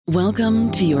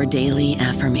Welcome to your daily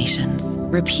affirmations.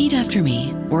 Repeat after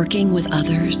me. Working with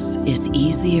others is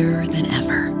easier than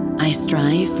ever. I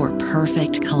strive for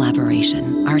perfect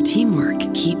collaboration. Our teamwork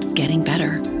keeps getting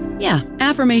better. Yeah,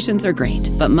 affirmations are great,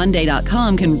 but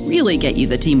Monday.com can really get you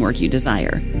the teamwork you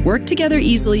desire. Work together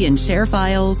easily and share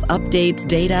files, updates,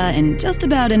 data, and just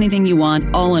about anything you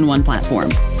want all in one platform.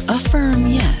 Affirm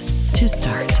yes to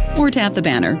start, or tap the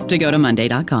banner to go to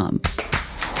Monday.com.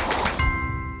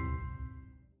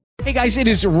 Hey guys, it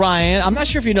is Ryan. I'm not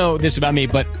sure if you know this about me,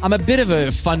 but I'm a bit of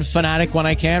a fun fanatic when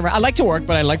I can. I like to work,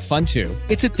 but I like fun too.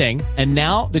 It's a thing. And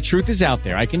now the truth is out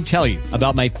there. I can tell you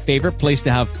about my favorite place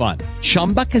to have fun.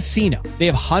 Chumba Casino. They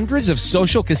have hundreds of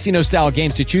social casino style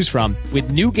games to choose from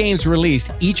with new games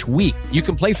released each week. You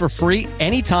can play for free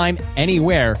anytime,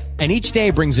 anywhere. And each day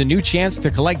brings a new chance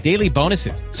to collect daily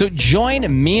bonuses. So join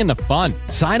me in the fun.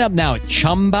 Sign up now at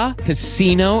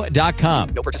ChumbaCasino.com.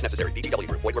 No purchase necessary. VGW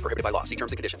Group. Void where prohibited by law. See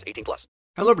terms and conditions. 18+.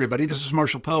 Hello, everybody. This is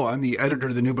Marshall Poe. I'm the editor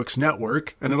of the New Books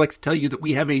Network, and I'd like to tell you that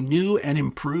we have a new and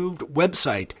improved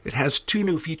website. It has 2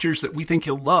 new features that we think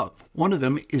you'll love. One of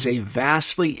them is a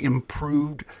vastly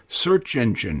improved search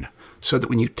engine, so that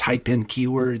when you type in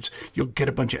keywords, you'll get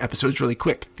a bunch of episodes really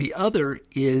quick. The other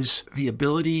is the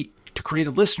ability to create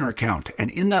a listener account. And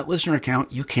in that listener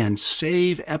account, you can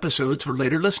save episodes for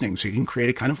later listening. So you can create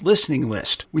a kind of listening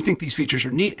list. We think these features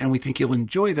are neat and we think you'll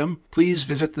enjoy them. Please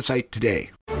visit the site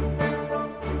today.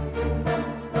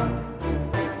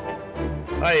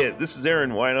 Hi, this is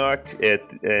Aaron Weinocht,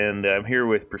 and I'm here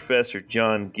with Professor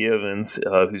John Givens,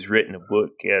 who's written a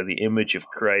book, The Image of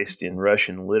Christ in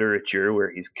Russian Literature,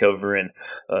 where he's covering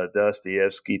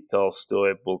Dostoevsky,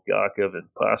 Tolstoy, Bulgakov, and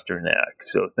Pasternak.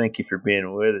 So thank you for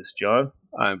being with us, John.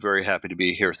 I'm very happy to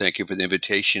be here. Thank you for the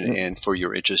invitation and for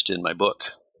your interest in my book.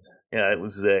 Yeah, it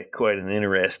was quite an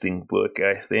interesting book,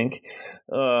 I think.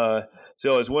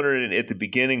 So I was wondering at the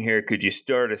beginning here, could you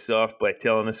start us off by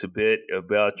telling us a bit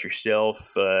about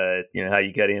yourself, how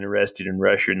you got interested in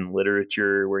Russian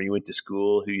literature, where you went to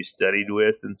school, who you studied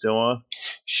with, and so on?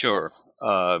 Sure.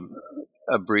 A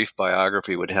brief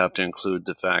biography would have to include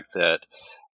the fact that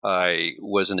I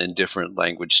was an indifferent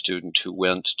language student who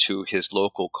went to his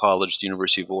local college, the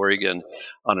University of Oregon,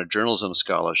 on a journalism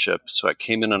scholarship. So I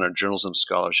came in on a journalism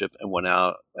scholarship and went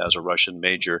out as a Russian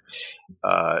major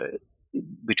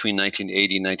between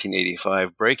 1980 and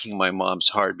 1985, breaking my mom's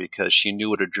heart because she knew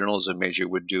what a journalism major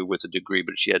would do with a degree,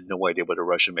 but she had no idea what a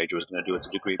Russian major was going to do with a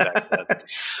degree back then.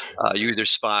 You either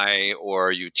spy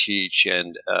or you teach,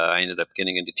 and I ended up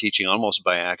getting into teaching almost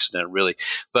by accident, really.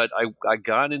 But I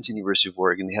got into the University of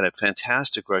Oregon. They had a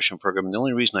fantastic Russian program, and the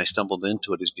only reason I stumbled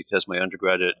into it is because my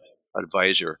undergraduate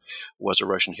advisor was a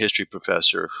Russian history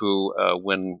professor who,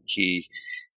 when he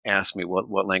asked me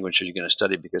what language are you going to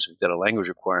study because we've got a language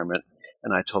requirement,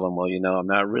 and I told him, well, I'm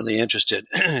not really interested,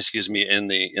 in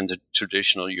the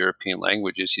traditional European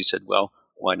languages. He said, well,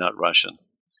 why not Russian?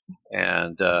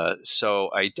 And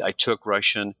so I took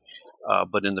Russian,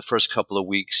 but in the first couple of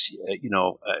weeks, as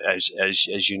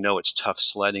you know, it's tough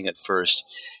sledding at first,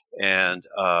 and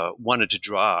wanted to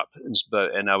drop.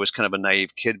 And I was kind of a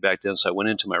naive kid back then, so I went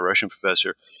into my Russian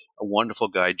professor, a wonderful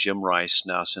guy, Jim Rice,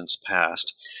 now since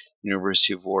passed,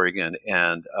 University of Oregon,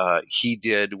 and he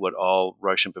did what all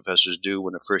Russian professors do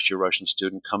when a first-year Russian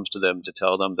student comes to them to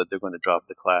tell them that they're going to drop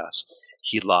the class.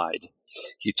 He lied.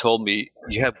 He told me,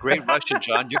 "You have great Russian,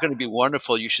 John. You're going to be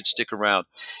wonderful. You should stick around."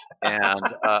 And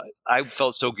I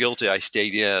felt so guilty. I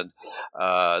stayed in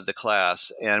the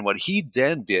class. And what he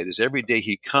then did is every day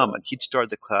he'd come and he'd start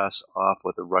the class off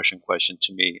with a Russian question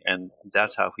to me. And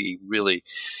that's how he really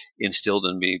instilled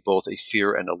in me both a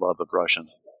fear and a love of Russian.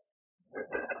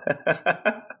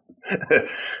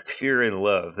 Fear and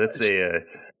love. It's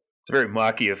very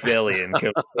Machiavellian.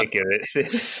 Come to think of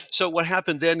it. So what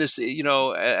happened then is,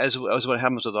 as what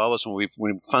happens with all of us when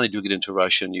we finally do get into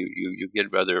Russian, you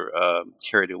get rather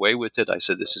carried away with it. I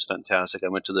said, this is fantastic. I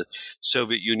went to the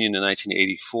Soviet Union in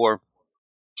 1984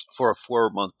 for a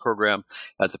 4-month program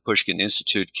at the Pushkin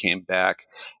Institute, came back,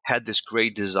 had this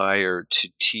great desire to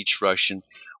teach Russian,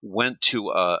 went to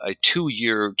a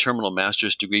 2-year terminal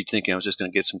master's degree thinking I was just going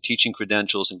to get some teaching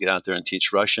credentials and get out there and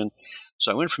teach Russian.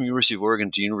 So I went from University of Oregon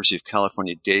to University of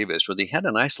California, Davis, where they had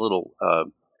a nice little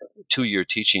 2-year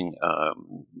teaching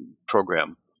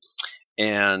program.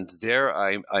 And there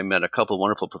I met a couple of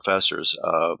wonderful professors,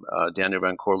 Daniel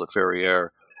Rancourt-Laferriere,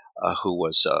 who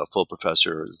was a full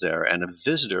professor there, and a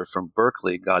visitor from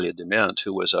Berkeley, Galia Dement,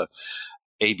 who was a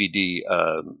ABD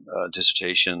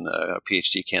dissertation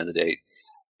PhD candidate.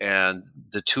 And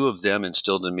the two of them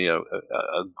instilled in me a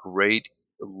great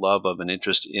love of an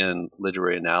interest in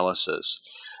literary analysis.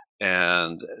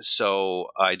 And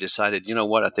so I decided, you know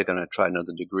what, I think I'm going to try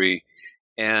another degree.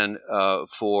 And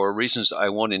for reasons I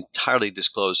won't entirely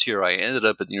disclose here, I ended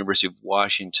up at the University of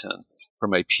Washington for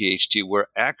my PhD, where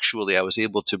actually I was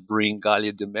able to bring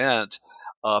Galia DeMant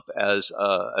up as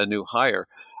a new hire.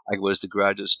 I was the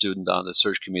graduate student on the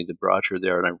search committee that brought her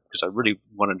there, and because I really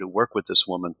wanted to work with this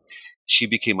woman, she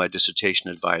became my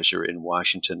dissertation advisor in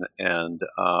Washington, and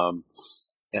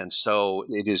so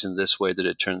it is in this way that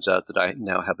it turns out that I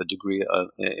now have a degree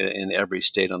in every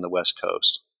state on the West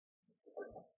Coast.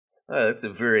 That's a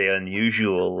very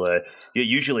unusual.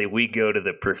 Usually we go to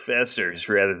the professors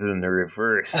rather than the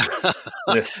reverse.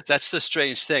 That's the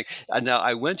strange thing. Now,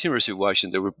 I went to University of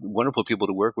Washington. There were wonderful people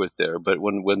to work with there. But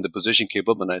when the position came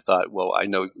up, and I thought, well, I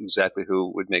know exactly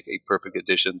who would make a perfect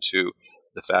addition to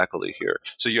the faculty here.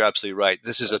 So you're absolutely right.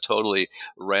 This is a totally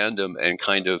random and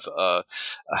kind of a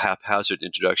haphazard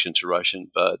introduction to Russian,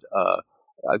 but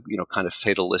kind of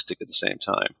fatalistic at the same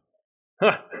time.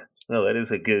 Huh. Well, that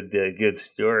is a good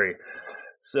story.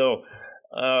 So,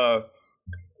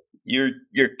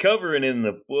 you're covering in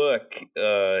the book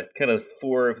kind of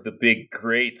four of the big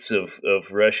greats of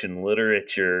Russian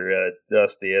literature: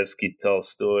 Dostoevsky,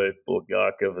 Tolstoy,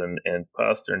 Bulgakov, and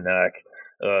Pasternak.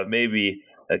 Maybe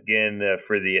again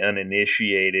for the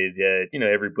uninitiated,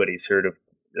 everybody's heard of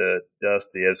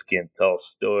Dostoevsky and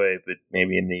Tolstoy, but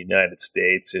maybe in the United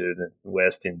States or the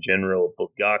West in general,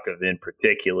 Bulgakov in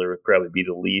particular would probably be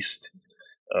the least,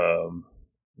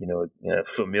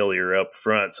 familiar up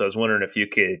front. So I was wondering if you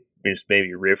could just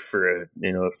maybe riff for a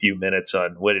few minutes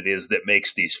on what it is that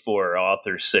makes these four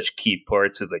authors such key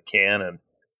parts of the canon.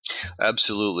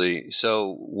 Absolutely.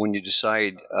 So when you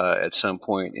decide at some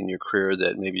point in your career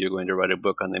that maybe you're going to write a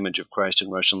book on the image of Christ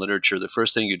in Russian literature, the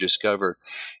first thing you discover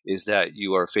is that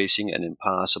you are facing an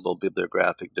impossible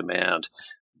bibliographic demand.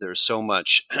 There's so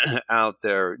much out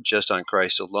there just on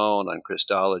Christ alone, on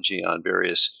Christology, on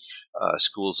various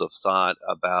schools of thought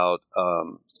about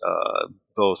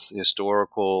both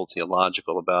historical,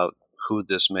 theological, about who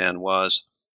this man was,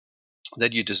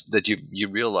 that you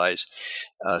realize,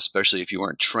 especially if you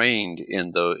weren't trained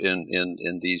in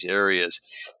these areas,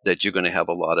 that you're going to have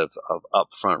a lot of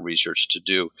upfront research to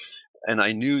do. And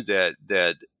I knew that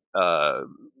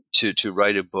to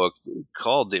write a book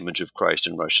called The Image of Christ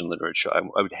in Russian Literature,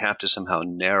 I would have to somehow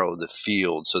narrow the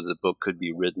field so that the book could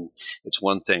be written. It's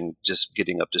one thing just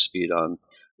getting up to speed on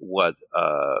what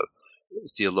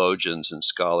theologians and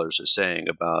scholars are saying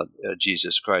about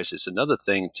Jesus Christ. It's another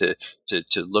thing to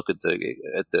look at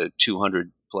the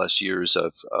 200 plus years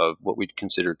of what we'd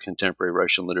consider contemporary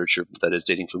Russian literature that is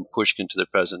dating from Pushkin to the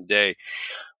present day,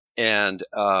 and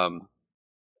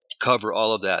cover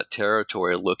all of that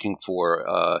territory, looking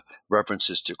for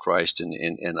references to Christ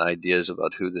and ideas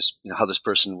about how this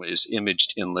person is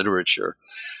imaged in literature.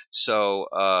 So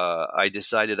I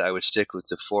decided I would stick with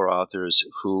the four authors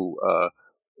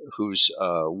whose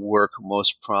work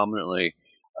most prominently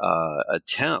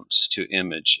attempts to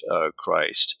image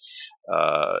Christ.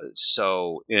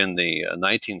 So in the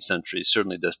 19th century,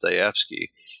 certainly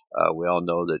Dostoevsky, we all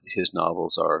know that his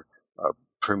novels are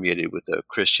permeated with a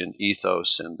Christian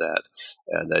ethos, and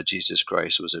that Jesus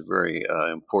Christ was a very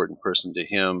important person to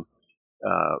him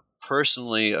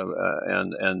personally,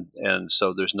 and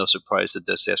so there's no surprise that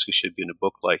Dostoevsky should be in a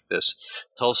book like this.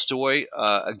 Tolstoy,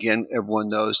 again, everyone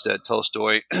knows that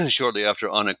Tolstoy, shortly after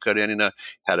Anna Karenina,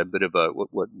 had a bit of a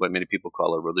what many people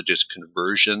call a religious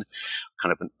conversion,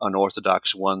 kind of an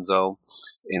unorthodox one, though,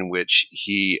 in which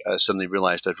he suddenly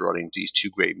realized after writing these two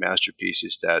great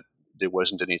masterpieces that there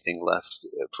wasn't anything left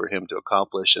for him to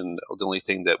accomplish, and the only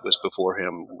thing that was before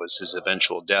him was his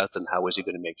eventual death, and how was he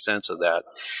going to make sense of that?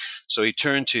 So he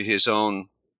turned to his own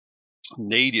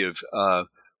native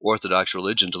Orthodox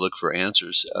religion to look for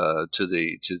answers to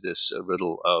this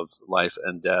riddle of life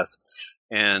and death,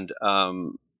 and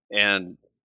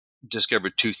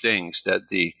discovered two things: that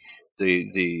the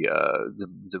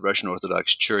Russian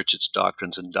Orthodox Church, its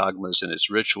doctrines and dogmas and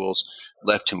its rituals,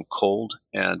 left him cold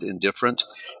and indifferent,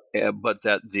 but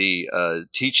that the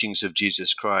teachings of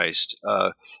Jesus Christ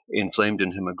inflamed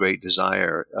in him a great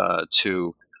desire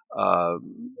to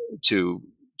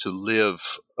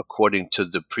live according to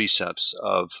the precepts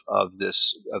of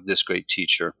this great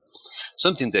teacher.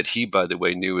 Something that he, by the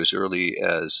way, knew as early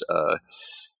as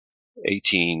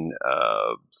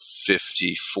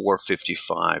 1854,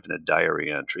 55 in a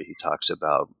diary entry. He talks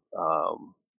about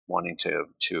wanting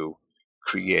to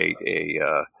create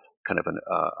a kind of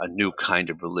a new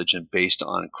kind of religion based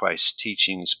on Christ's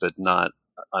teachings, but not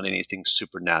on anything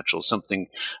supernatural, something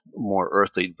more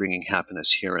earthly, bringing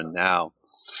happiness here and now.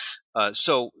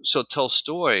 So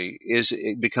Tolstoy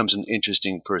becomes an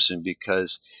interesting person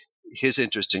because his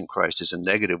interest in Christ is a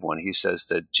negative one. He says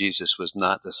that Jesus was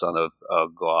not the Son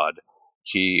of God.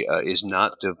 He is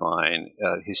not divine.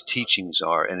 His teachings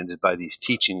are, and it is by these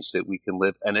teachings that we can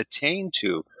live and attain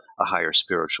to a higher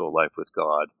spiritual life with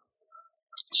God.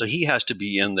 So he has to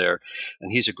be in there,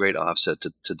 and he's a great offset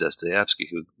to Dostoevsky,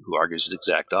 who argues the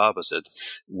exact opposite.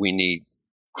 We need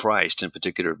Christ, in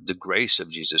particular, the grace of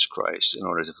Jesus Christ, in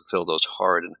order to fulfill those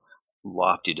hard and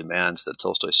lofty demands that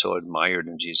Tolstoy so admired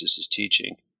in Jesus'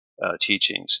 teachings.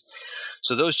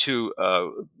 So those two,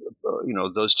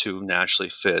 those two naturally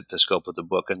fit the scope of the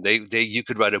book, and you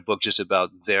could write a book just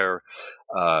about their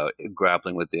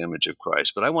grappling with the image of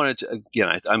Christ. But I wanted to,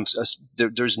 again,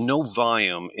 there's no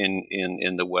volume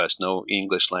in the West, no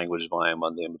English language volume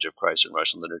on the image of Christ in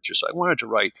Russian literature. So I wanted to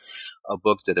write a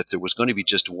book that if there was going to be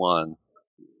just one,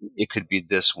 it could be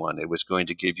this one. It was going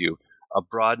to give you a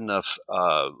broad enough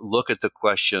look at the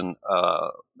question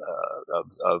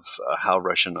of how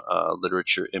Russian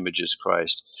literature images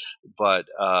Christ, but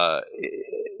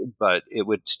it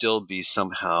would still be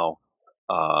somehow,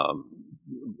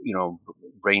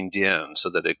 reined in so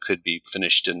that it could be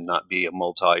finished and not be a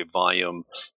multi-volume,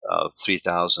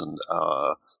 3,000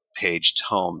 page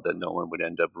tome that no one would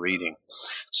end up reading.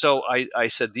 So I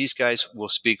said these guys will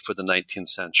speak for the 19th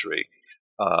century.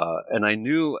 And I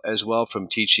knew as well from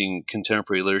teaching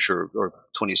contemporary literature or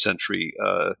 20th century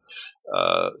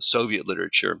Soviet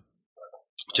literature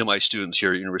to my students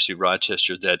here at University of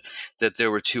Rochester that there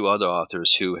were two other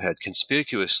authors who had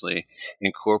conspicuously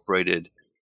incorporated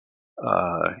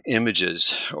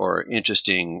images or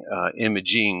interesting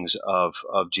imagings of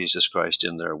Jesus Christ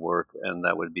in their work, and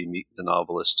that would be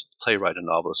the playwright and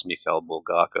novelist Mikhail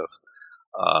Bulgakov.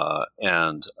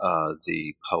 And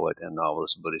the poet and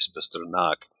novelist Boris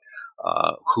Pasternak,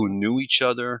 who knew each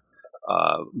other,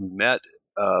 met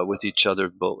with each other.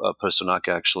 Pasternak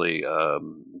actually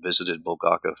visited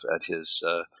Bulgakov at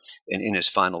in his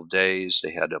final days.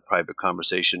 They had a private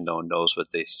conversation. No one knows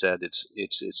what they said.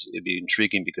 It'd be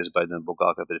intriguing because by then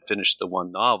Bulgakov had finished the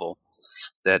one novel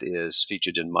that is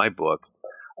featured in my book,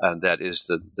 and that is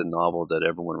the novel that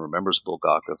everyone remembers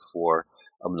Bulgakov for.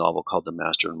 A novel called The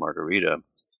Master and Margarita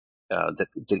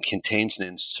that contains an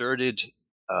inserted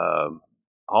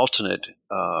alternate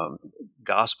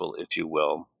gospel, if you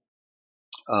will,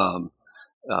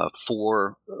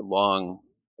 4 long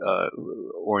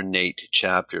ornate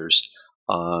chapters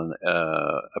on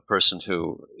a person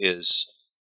who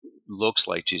looks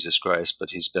like Jesus Christ, but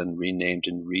he's been renamed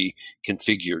and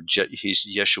reconfigured. He's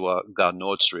Yeshua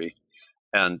Ganotzri,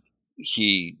 and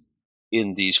he,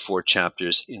 in these 4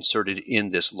 chapters, inserted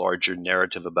in this larger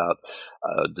narrative about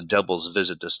the devil's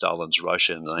visit to Stalin's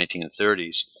Russia in the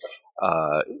 1930s,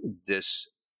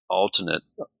 this alternate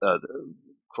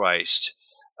Christ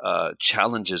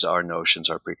challenges our notions,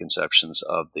 our preconceptions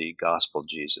of the gospel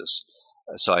Jesus.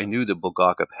 So I knew that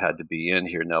Bulgakov had to be in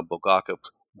here. Now, Bulgakov,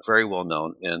 very well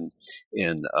known in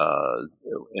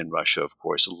Russia, of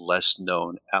course, less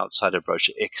known outside of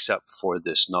Russia, except for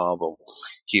this novel.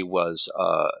 He was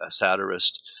a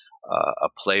satirist, a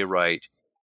playwright,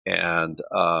 and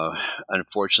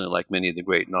unfortunately, like many of the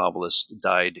great novelists,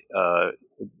 died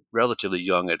relatively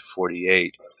young at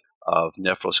 48 of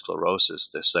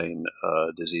nephrosclerosis, the same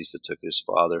disease that took his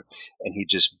father. And he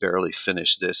just barely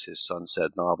finished his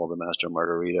sunset novel, The Master and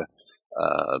Margarita,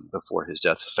 before his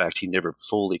death. In fact, he never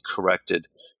fully corrected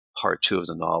part 2 of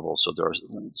the novel, so there are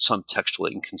some textual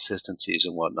inconsistencies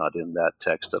and whatnot in that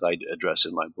text that I address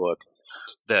in my book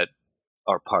that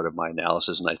are part of my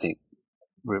analysis, and I think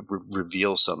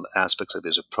reveal some aspects of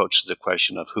his approach to the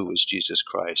question of who is Jesus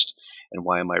Christ and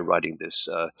why am I writing this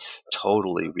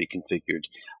totally reconfigured,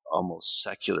 almost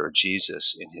secular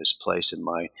Jesus in his place in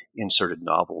my inserted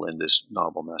novel in this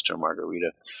novel, Master and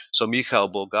Margarita. So Mikhail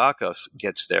Bulgakov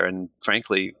gets there, and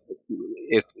frankly,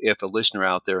 if a listener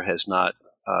out there has not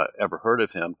ever heard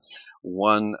of him,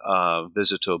 one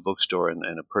visit to a bookstore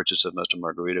and a purchase of Master and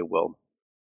Margarita will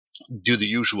do the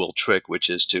usual trick, which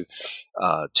is to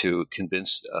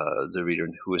convince the reader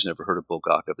who has never heard of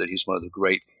Bulgakov that he's one of the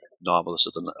great novelists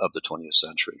of the 20th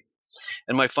century.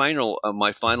 And my final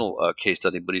case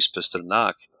study, Boris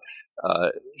Pasternak,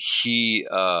 he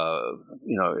a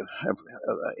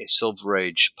Silver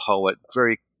Age poet,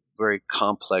 very very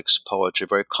complex poetry,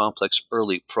 very complex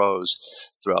early prose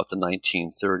throughout the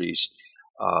 1930s.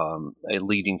 A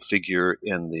leading figure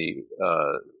in the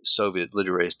Soviet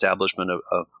literary establishment,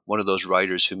 of one of those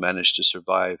writers who managed to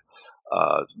survive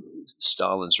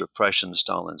Stalin's repression,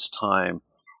 Stalin's time,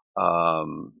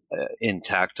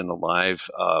 intact and alive,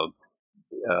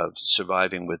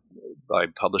 surviving by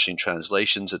publishing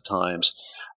translations at times.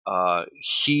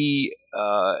 He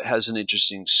has an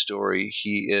interesting story.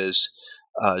 He is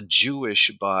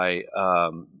Jewish by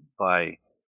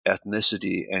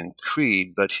ethnicity and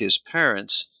creed, but his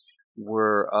parents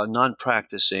were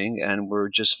non-practicing and were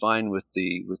just fine with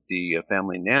the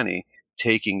family nanny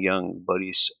taking young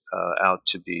buddies out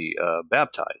to be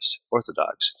baptized,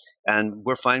 Orthodox. And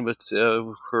we're fine with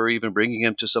her even bringing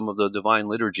him to some of the divine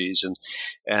liturgies,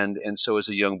 and so as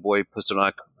a young boy,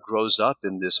 Pasternak grows up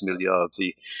in this milieu of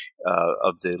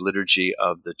the liturgy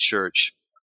of the church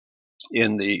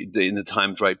in the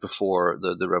times right before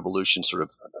the revolution sort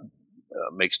of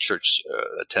makes church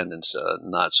attendance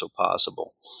not so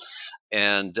possible.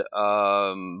 And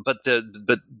but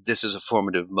this is a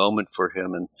formative moment for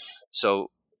him, and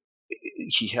so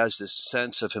he has this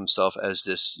sense of himself as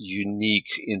this unique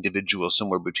individual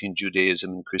somewhere between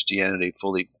Judaism and Christianity,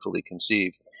 fully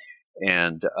conceived,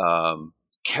 and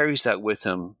carries that with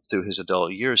him through his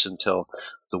adult years until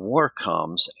the war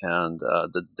comes, and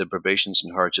the privations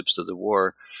and hardships of the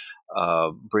war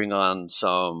bring on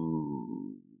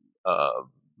some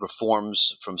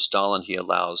reforms from Stalin. He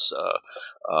allows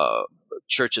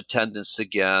church attendance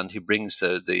again. He brings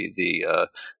the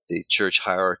church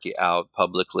hierarchy out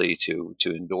publicly to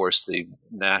endorse the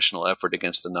national effort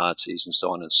against the Nazis and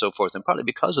so on and so forth. And partly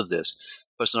because of this,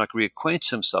 Pasternak reacquaints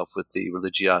himself with the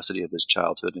religiosity of his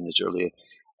childhood and his early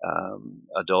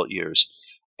adult years,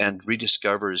 and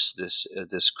rediscovers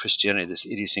this Christianity, this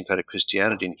idiosyncratic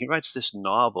Christianity. And he writes this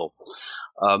novel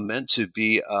meant to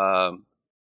be a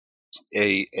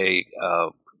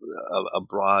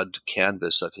broad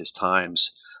canvas of his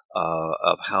times,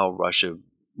 of how Russia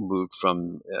moved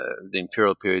from the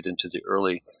imperial period into the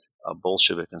early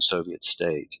Bolshevik and Soviet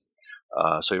state.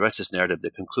 So he writes this narrative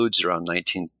that concludes around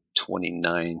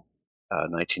 1929,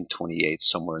 1928,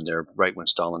 somewhere in there, right when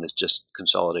Stalin is just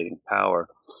consolidating power.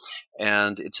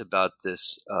 And it's about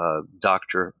this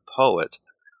doctor poet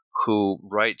who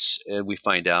writes, and we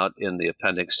find out in the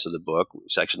appendix to the book,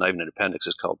 it's actually not even an appendix,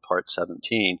 it's called Part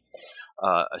 17,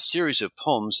 a series of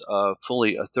poems,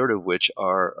 fully a third of which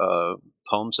are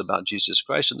poems about Jesus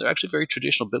Christ, and they're actually very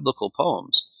traditional biblical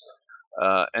poems.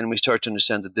 And we start to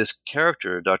understand that this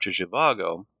character, Dr.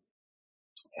 Zhivago,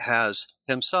 has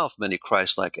himself many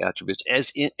Christ-like attributes,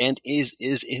 and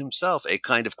is himself a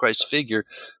kind of Christ figure,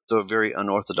 though a very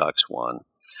unorthodox one.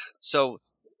 So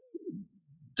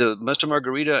the Master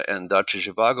Margarita and Dr.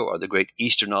 Zhivago are the great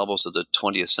Eastern novels of the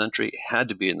 20th century. It had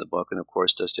to be in the book, and of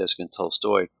course Dostoevsky and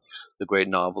Tolstoy, the great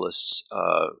novelists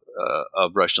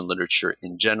of Russian literature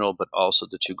in general, but also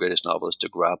the two greatest novelists to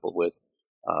grapple with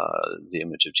the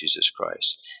image of Jesus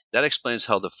Christ. That explains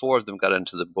how the four of them got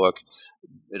into the book.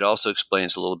 It also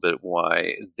explains a little bit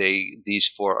why these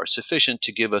four are sufficient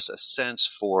to give us a sense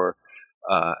for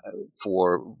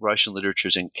Russian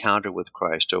literature's encounter with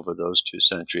Christ over those 2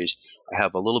 centuries. I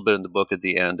have a little bit in the book at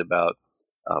the end about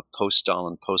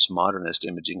post-Stalin, postmodernist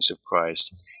imagings of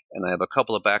Christ, and I have a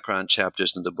couple of background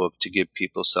chapters in the book to give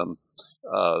people some,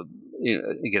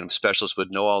 again, specialists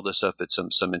would know all this stuff, but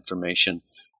some information,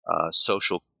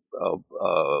 social,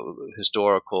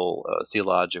 historical,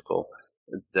 theological,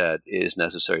 that is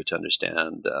necessary to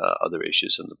understand other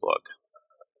issues in the book.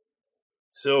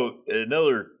 So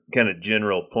another kind of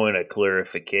general point of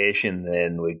clarification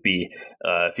then would be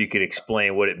if you could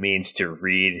explain what it means to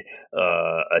read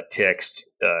a text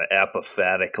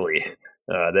apophatically.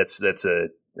 That's a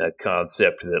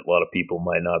concept that a lot of people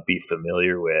might not be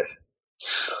familiar with.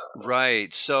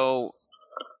 Right. So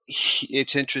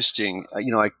it's interesting.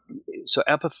 So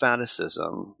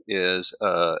apophaticism is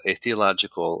a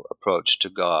theological approach to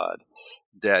God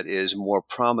that is more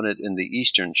prominent in the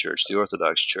Eastern Church, the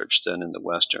Orthodox Church, than in the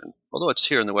Western, although it's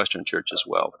here in the Western Church as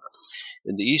well.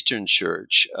 In the Eastern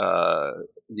Church,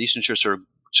 sort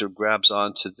of grabs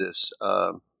onto this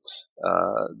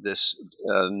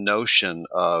notion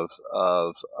of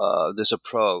this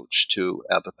approach to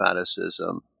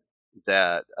apophaticism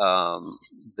that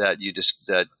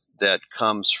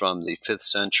comes from the 5th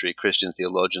century Christian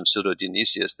theologian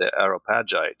Pseudo-Dionysius the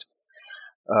Areopagite,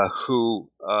 who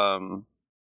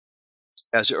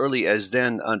as early as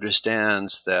then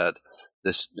understands that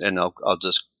this, and I'll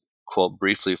just quote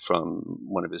briefly from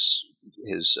one of his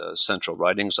central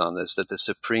writings on this, that the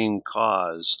supreme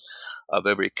cause of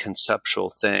every conceptual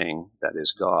thing, that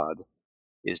is God,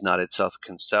 is not itself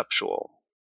conceptual.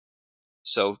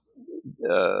 So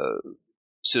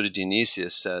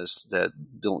Pseudo-Dionysius says that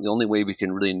the only way we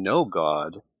can really know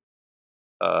God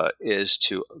is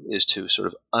to sort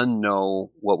of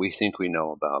unknow what we think we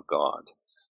know about God.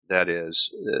 That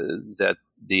is, that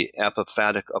the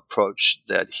apophatic approach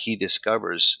that he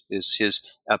discovers is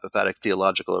his apophatic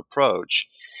theological approach,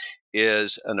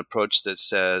 is an approach that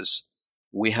says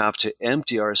we have to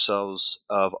empty ourselves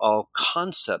of all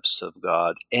concepts of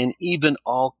God and even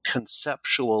all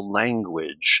conceptual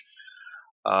language,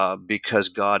 because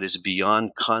God is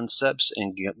beyond concepts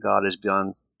and God is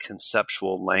beyond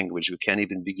conceptual language. We can't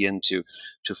even begin to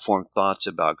form thoughts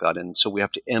about God, and so we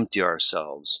have to empty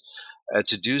ourselves.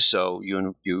 To do so,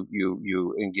 you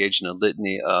engage in a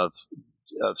litany of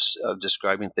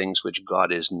describing things which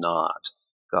God is not.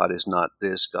 God is not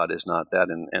this. God is not that.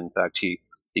 And in fact, he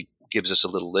gives us a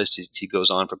little list. He goes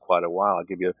on for quite a while. I'll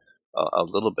give you a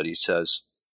little bit. He says,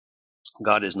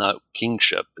 God is not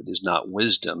kingship. It is not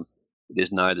wisdom. It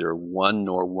is neither one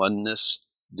nor oneness,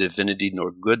 divinity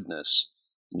nor goodness,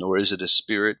 nor is it a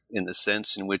spirit in the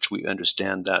sense in which we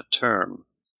understand that term.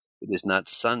 It is not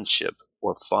sonship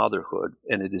or fatherhood,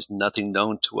 and it is nothing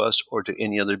known to us or to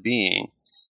any other being.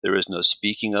 There is no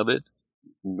speaking of it,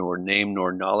 nor name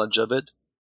nor knowledge of it,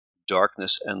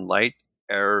 darkness and light,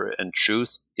 error and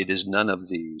truth. It is none of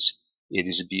these. It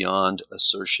is beyond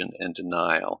assertion and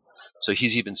denial. So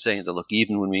he's even saying that, look,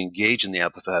 even when we engage in the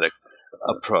apophatic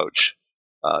approach,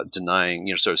 denying,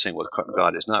 sort of saying what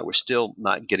God is not, we're still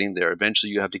not getting there.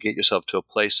 Eventually you have to get yourself to a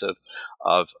place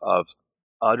of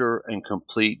utter and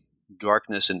complete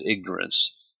darkness and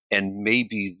ignorance. And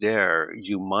maybe there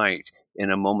you might, in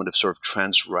a moment of sort of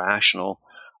transrational,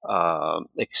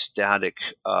 ecstatic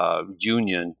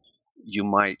union, you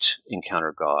might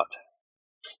encounter God.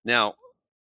 Now,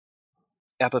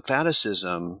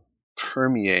 apophaticism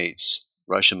permeates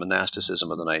Russian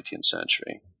monasticism of the 19th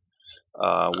century,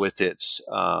 with its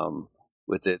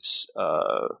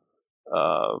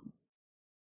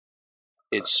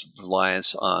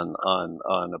reliance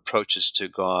on approaches to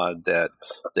God that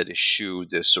eschew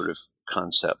this sort of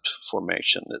concept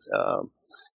formation.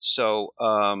 So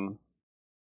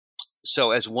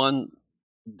as one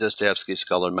Dostoevsky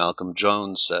scholar, Malcolm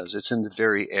Jones, says, it's in the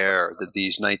very air that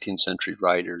these 19th century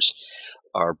writers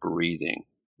are breathing.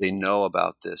 They know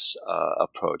about this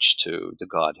approach to the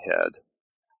Godhead.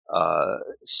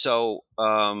 So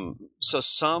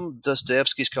some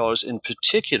Dostoevsky scholars in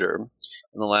particular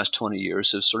in the last 20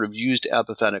 years have sort of used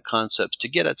apophatic concepts to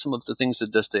get at some of the things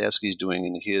that Dostoevsky is doing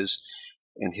in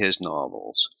his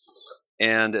novels.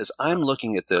 And as I'm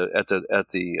looking at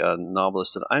the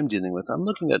novelists that I'm dealing with, I'm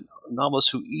looking at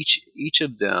novelists who each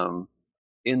of them,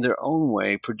 in their own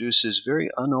way, produces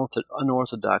very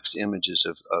unorthodox images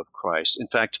of Christ. In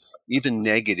fact, even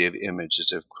negative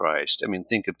images of Christ. I mean,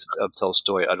 think of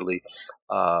Tolstoy utterly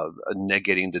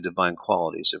negating the divine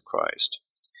qualities of Christ.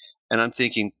 And I'm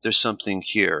thinking there's something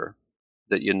here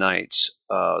that unites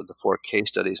the four case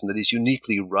studies, and that is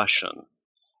uniquely Russian,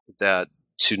 that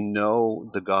to know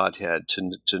the Godhead,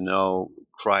 to know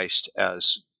Christ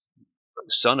as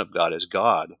Son of God, as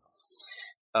God,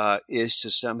 is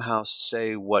to somehow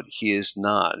say what he is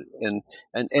not. And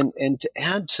to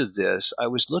add to this, I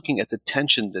was looking at the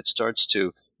tension that starts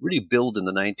to really build in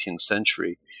the 19th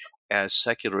century as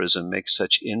secularism makes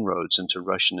such inroads into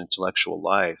Russian intellectual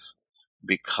life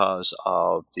because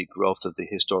of the growth of the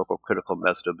historical critical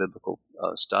method of biblical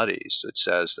studies. It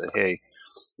says that, hey,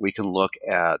 we can look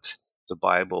at the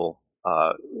Bible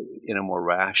in a more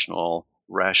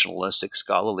rationalistic,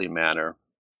 scholarly manner.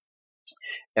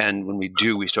 And when we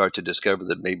do, we start to discover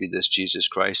that maybe this Jesus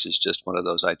Christ is just one of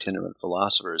those itinerant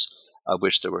philosophers, of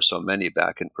which there were so many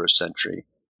back in first century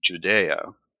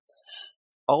Judea.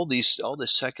 All this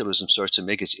secularism starts to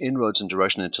make its inroads into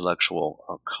Russian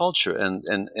intellectual culture, and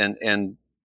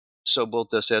so both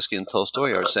Dostoevsky and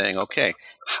Tolstoy are saying, okay,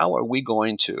 how are we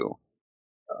going to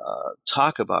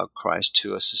talk about Christ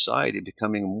to a society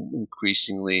becoming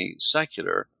increasingly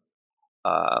secular?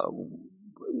 And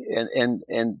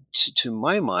to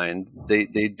my mind, they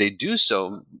do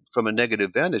so from a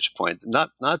negative vantage point,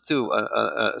 not through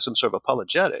some sort of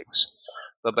apologetics,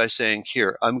 but by saying,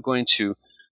 here, I'm going to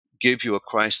give you a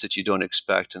Christ that you don't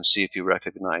expect and see if you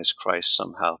recognize Christ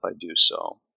somehow if I do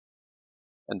so.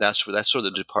 And that's sort of the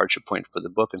departure point for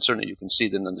the book. And certainly you can see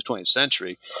that in the 20th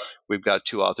century, we've got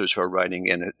two authors who are writing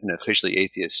in an officially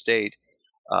atheist state.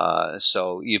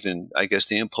 So even, I guess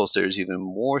the impulse there is even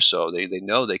more so. They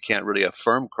know they can't really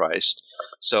affirm Christ.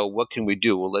 So what can we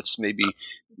do? Well, let's maybe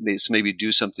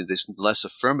do something that's less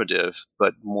affirmative,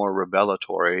 but more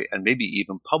revelatory, and maybe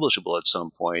even publishable at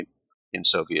some point in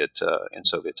Soviet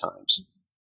times.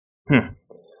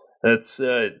 That's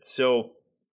so.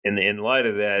 In light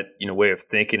of that, way of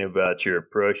thinking about your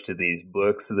approach to these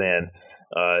books, then,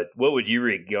 what would you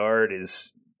regard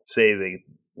as, say,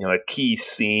 a key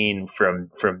scene from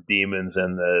Demons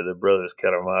and the Brothers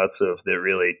Karamazov that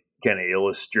really kind of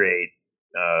illustrate,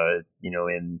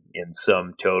 in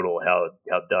sum total how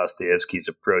Dostoevsky's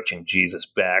approaching Jesus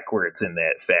backwards in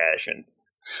that fashion?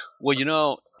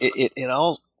 Well, it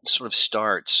all sort of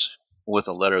starts with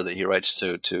a letter that he writes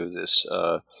to this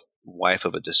wife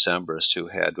of a Decembrist who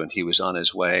had, when he was on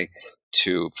his way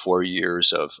to 4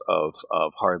 years of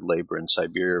hard labor in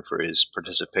Siberia for his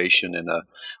participation in a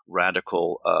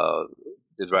radical,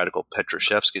 the radical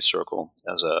Petroshevsky circle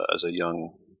as a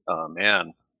young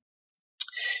man.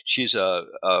 She's a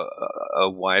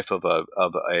wife of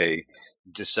a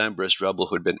Decembrist rebel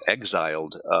who had been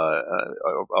exiled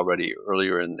already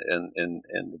earlier in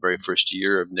the very first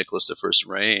year of Nicholas I's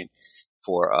reign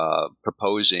for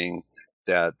proposing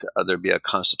that there be a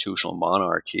constitutional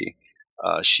monarchy.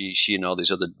 She and all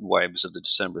these other wives of the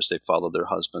Decembrists, they followed their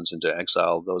husbands into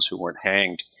exile, those who weren't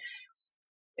hanged.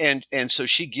 And so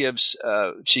she gives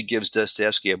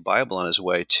Dostoevsky a Bible on his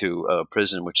way to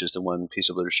prison, which is the one piece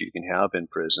of literature you can have in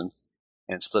prison,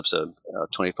 and slips a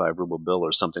 25 ruble bill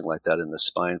or something like that in the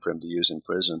spine for him to use in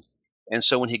prison. And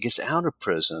so when he gets out of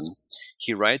prison,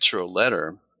 he writes her a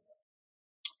letter,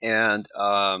 and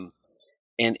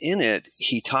in it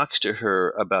he talks to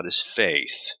her about his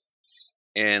faith.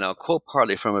 And I'll quote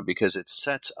partly from it because it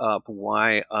sets up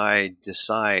why I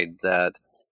decide that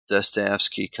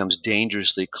Dostoevsky comes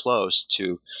dangerously close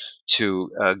to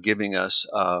giving us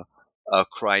a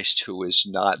Christ who is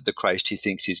not the Christ he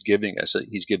thinks he's giving us.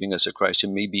 He's giving us a Christ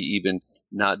who may be even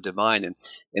not divine. And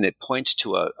it points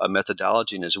to a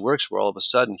methodology in his works where all of a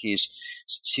sudden he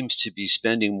seems to be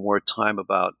spending more time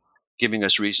about giving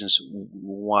us reasons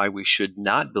why we should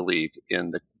not believe in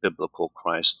the biblical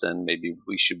Christ than maybe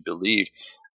we should believe.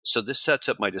 So this sets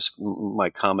up my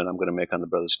comment I'm going to make on the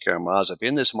Brothers Karamazov.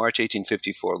 In this March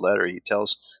 1854 letter, he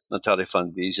tells Natalia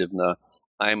Fanvizovna,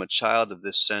 "I am a child of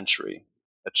this century,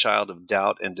 a child of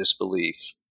doubt and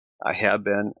disbelief. I have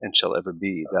been and shall ever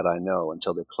be, that I know,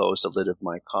 until they close the lid of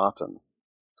my coffin."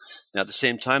 Now, at the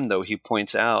same time, though, he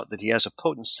points out that he has a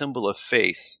potent symbol of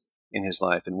faith in his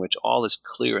life in which all is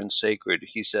clear and sacred.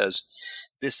 He says,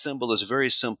 "This symbol is very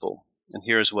simple, and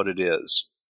here's what it is.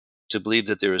 To believe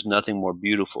that there is nothing more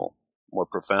beautiful, more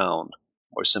profound,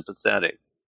 more sympathetic,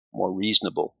 more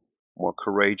reasonable, more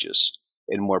courageous,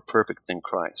 and more perfect than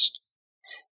Christ."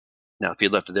 Now, if he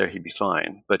left it there, he'd be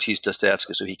fine. But he's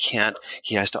Dostoevsky, so he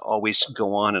has to always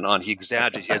go on and on. He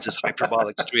exaggerates, he has this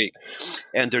hyperbolic streak.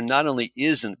 And there not only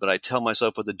isn't, but I tell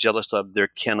myself with a jealous love, there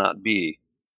cannot be.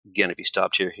 Again, if he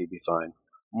stopped here, he'd be fine.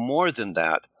 More than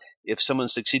that, if someone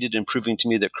succeeded in proving to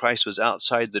me that Christ was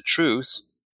outside the truth,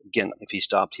 again, if he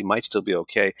stopped, he might still be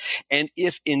okay. And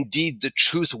if indeed the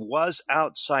truth was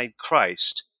outside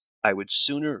Christ, I would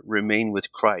sooner remain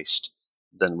with Christ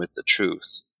than with the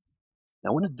truth.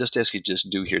 Now, what did Dostoevsky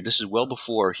just do here? This is well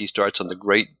before he starts on the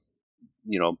great,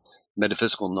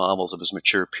 metaphysical novels of his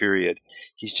mature period.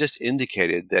 He's just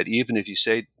indicated that even if you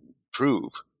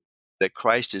prove that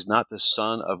Christ is not the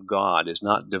Son of God, is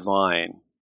not divine,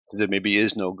 that there maybe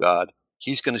is no God,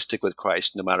 he's going to stick with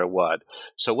Christ no matter what.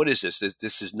 So what is this?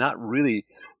 This is not really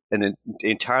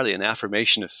entirely an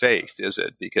affirmation of faith, is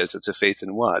it? Because it's a faith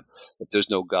in what? If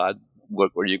there's no God,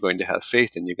 what are you going to have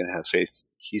faith in? You're going to have faith,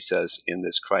 he says, in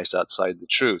this Christ outside the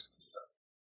truth.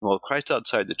 Well, Christ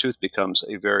outside the truth becomes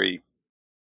a very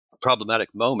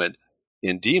problematic moment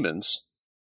in Demons,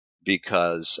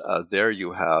 because there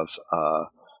you have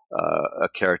a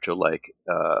character like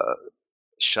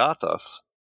Shatov,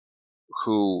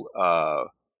 who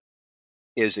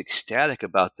is ecstatic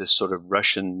about this sort of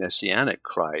Russian messianic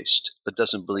Christ, but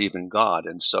doesn't believe in God.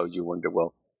 And so you wonder,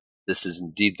 well, this is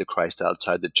indeed the Christ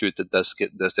outside the truth that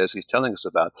Dostoevsky is telling us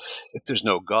about. If there's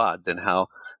no God, then how?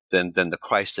 Then the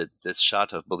Christ that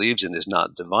Shatov believes in is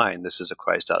not divine. This is a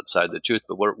Christ outside the truth.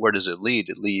 But where does it lead?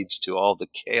 It leads to all the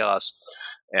chaos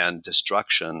and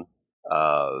destruction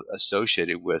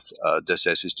associated with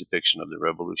Dostoevsky's depiction of the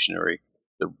revolutionary,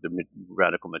 the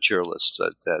radical materialists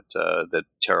that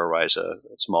terrorize a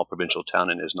small provincial town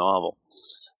in his novel.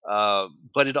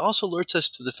 But it also alerts us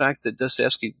to the fact that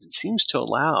Dostoevsky seems to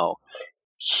allow,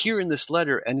 here in this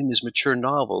letter and in his mature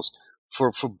novels,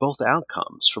 for both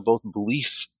outcomes, for both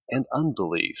belief and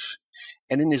unbelief.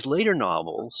 And in his later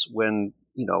novels, when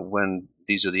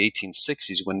these are the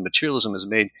 1860s, when materialism has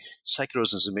made,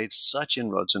 secularism has made such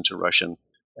inroads into Russian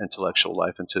intellectual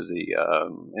life,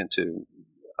 into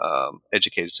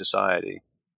educated society,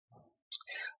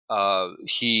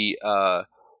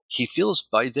 he feels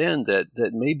by then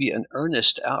that maybe an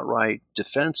earnest, outright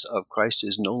defense of Christ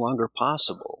is no longer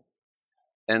possible.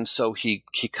 And so he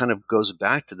kind of goes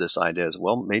back to this idea as,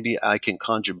 well, maybe I can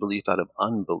conjure belief out of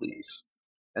unbelief.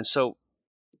 And so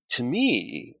to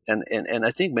me, and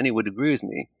I think many would agree with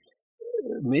me,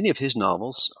 many of his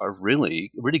novels are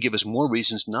really give us more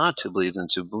reasons not to believe than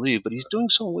to believe, but he's doing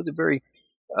so with a very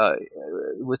an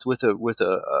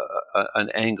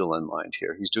angle in mind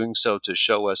here. He's doing so to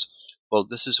show us, well,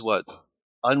 this is how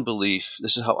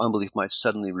unbelief might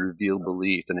suddenly reveal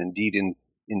belief. And indeed, in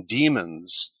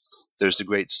Demons, there's the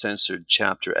great censored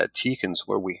chapter at Tikhon's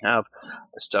where we have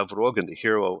Stavrogan, the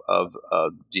hero of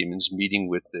Demons, meeting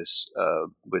with this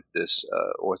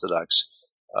Orthodox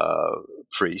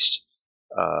priest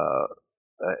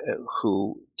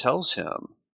who tells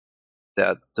him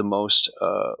that the most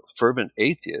fervent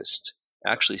atheist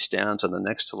actually stands on the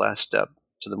next to last step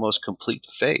to the most complete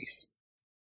faith.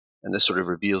 And this sort of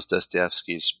reveals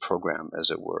Dostoevsky's program, as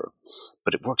it were.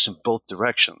 But it works in both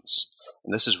directions.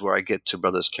 And this is where I get to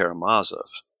Brothers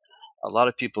Karamazov. A lot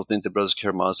of people think that Brothers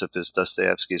Karamazov is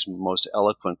Dostoevsky's most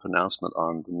eloquent pronouncement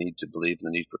on the need to believe and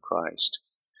the need for Christ.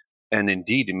 And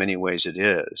indeed, in many ways it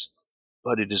is.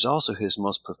 But it is also his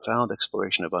most profound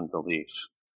exploration of unbelief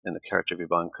in the character of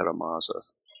Ivan Karamazov.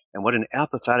 And what an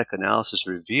apophatic analysis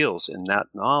reveals in that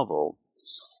novel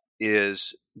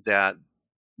is that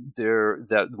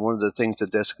one of the things that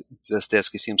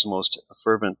Dostoevsky seems most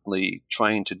fervently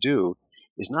trying to do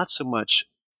is not so much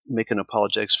make an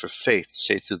apologetics for faith,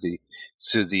 say through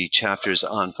the chapters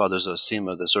on Father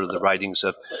Zosima, the sort of the writings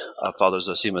of Father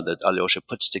Zosima that Alyosha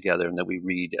puts together and that we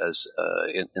read as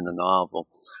in the novel,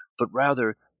 but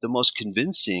rather the most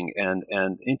convincing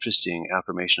and interesting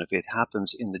affirmation of faith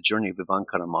happens in the journey of Ivan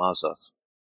Karamazov,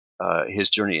 his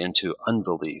journey into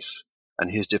unbelief, and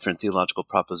his different theological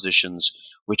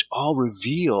propositions, which all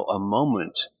reveal a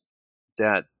moment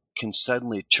that can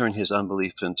suddenly turn his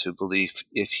unbelief into belief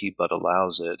if he but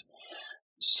allows it.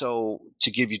 So,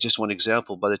 to give you just one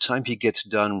example, by the time he gets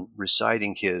done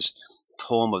reciting his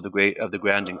poem of the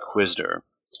Grand Inquisitor,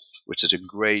 which is a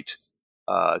great,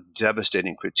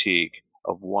 devastating critique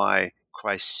of why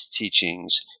Christ's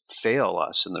teachings fail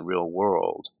us in the real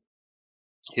world,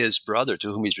 his brother,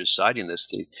 to whom he's reciting this,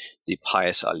 the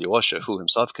pious Alyosha, who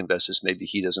himself confesses maybe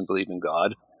he doesn't believe in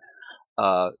God,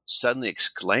 suddenly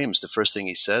exclaims, the first thing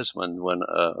he says when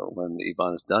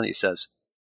Ivan is done, he says,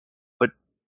 but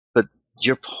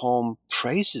your poem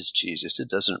praises Jesus, it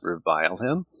doesn't revile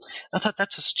him. I thought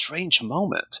that's a strange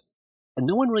moment. And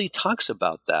no one really talks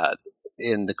about that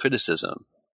in the criticism.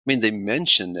 I mean, they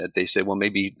mention that, they say, well,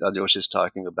 maybe Alyosha is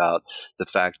talking about the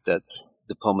fact that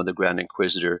the poem of the Grand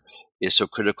Inquisitor is so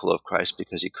critical of Christ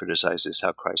because he criticizes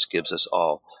how Christ gives us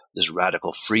all this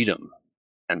radical freedom.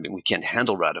 I mean, we can't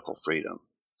handle radical freedom.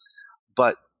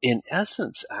 But in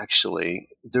essence, actually,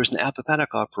 there's an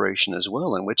apophatic operation as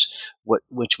well in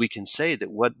which we can say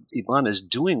that what Ivan is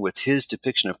doing with his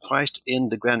depiction of Christ in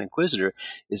the Grand Inquisitor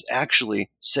is actually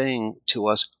saying to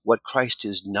us what Christ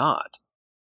is not.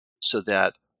 So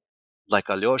that, like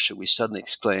Alyosha, we suddenly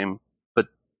exclaim, but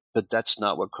that's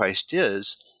not what Christ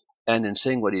is. And in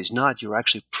saying what he's not, you're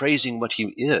actually praising what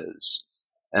he is.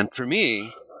 And for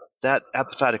me, that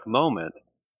apophatic moment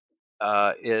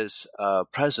is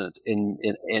present in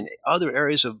other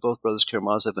areas of both Brothers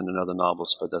Karamazov and in other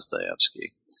novels by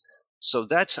Dostoevsky. So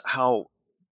that's how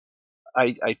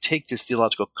I take this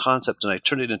theological concept and I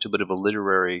turn it into a bit of a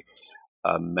literary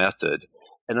method.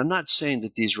 And I'm not saying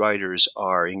that these writers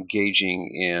are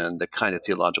engaging in the kind of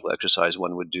theological exercise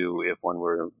one would do if one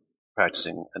were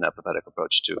practicing an apophatic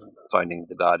approach to finding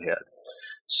the Godhead,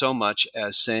 so much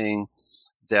as saying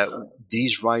that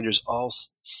these writers all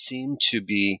seem to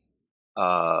be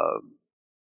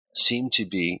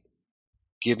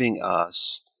giving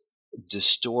us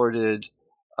distorted,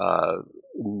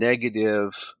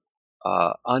 negative,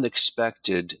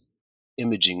 unexpected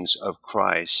imagings of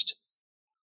Christ,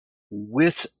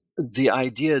 with the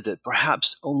idea that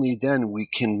perhaps only then we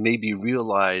can maybe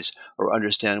realize or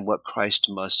understand what Christ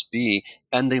must be.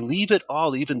 And they leave it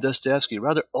all, even Dostoevsky,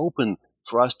 rather open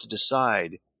for us to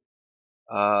decide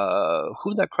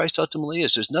who that Christ ultimately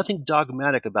is. There's nothing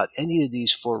dogmatic about any of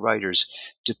these four writers'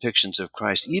 depictions of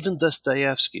Christ, even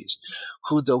Dostoevsky's,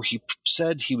 who, though he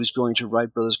said he was going to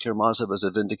write Brothers Karamazov as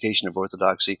a vindication of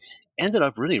orthodoxy, ended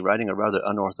up really writing a rather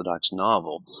unorthodox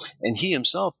novel. And he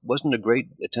himself wasn't a great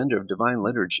attender of divine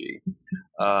liturgy.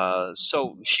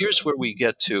 So here's where we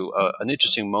get to an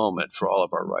interesting moment for all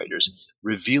of our writers,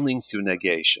 revealing through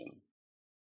negation.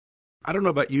 I don't know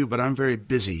about you, but I'm very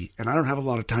busy and I don't have a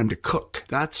lot of time to cook.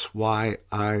 That's why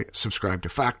I subscribe to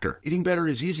Factor. Eating better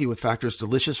is easy with Factor's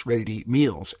delicious, ready-to-eat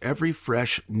meals. Every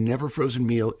fresh, never frozen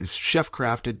meal is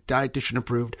chef-crafted, dietitian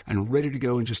approved, and ready to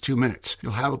go in just 2 minutes.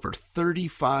 You'll have over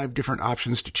 35 different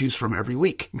options to choose from every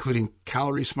week, including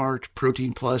Calorie Smart,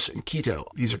 Protein Plus, and Keto.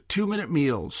 These are 2-minute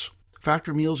meals.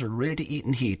 Factor meals are ready to eat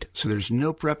and heat, so there's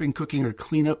no prepping, cooking, or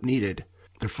cleanup needed.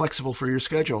 They're flexible for your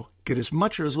schedule, Get as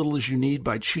much or as little as you need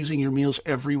by choosing your meals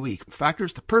every week. Factor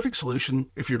is the perfect solution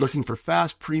if you're looking for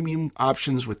fast, premium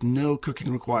options with no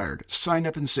cooking required. Sign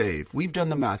up and save. We've done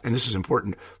the math, and this is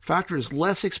important. Factor is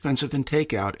less expensive than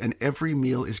takeout, and every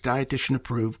meal is dietitian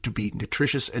approved to be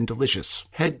nutritious and delicious.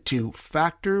 Head to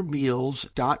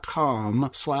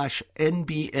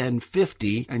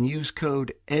factormeals.com/NBN50 and use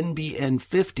code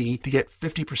NBN50 to get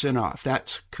 50% off.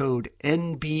 That's code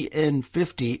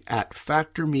NBN50 at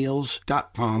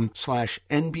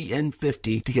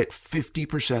factormeals.com/NBN50 to get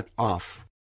 50% off.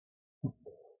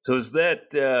 So is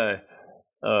that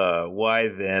why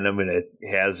then, I'm going to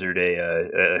hazard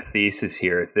a thesis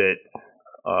here, that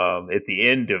at the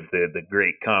end of the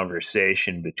great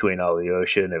conversation between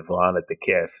Alyosha and Ivan at the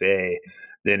cafe,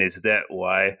 then is that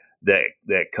why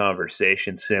that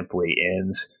conversation simply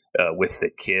ends with the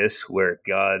kiss, where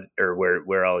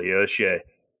Alyosha,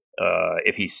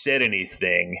 if he said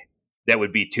anything, that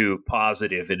would be too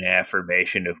positive an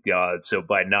affirmation of God. So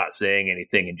by not saying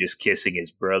anything and just kissing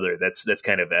his brother, that's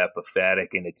kind of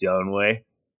apophatic in its own way.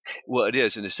 Well, it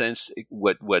is, in a sense.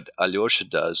 What Alyosha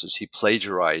does is he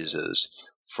plagiarizes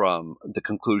from the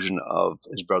conclusion of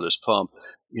his brother's poem.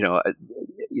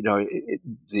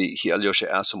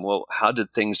 Alyosha asks him, "Well, how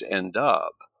did things end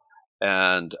up?"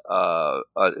 And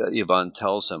Ivan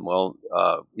tells him, "Well,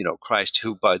 Christ,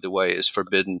 who, by the way, is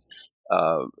forbidden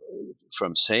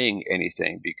from saying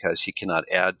anything because he cannot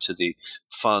add to the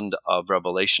fund of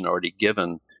revelation already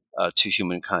given to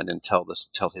humankind until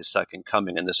his second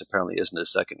coming, and this apparently isn't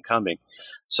his second coming."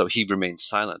 So he remains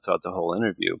silent throughout the whole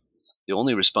interview. The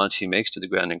only response he makes to the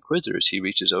Grand Inquisitor is he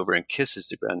reaches over and kisses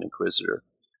the Grand Inquisitor,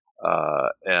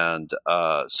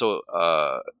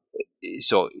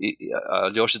 So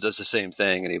Alyosha does the same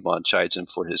thing, and Ivan chides him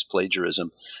for his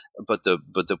plagiarism. But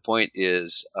the point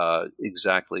is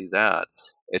exactly that.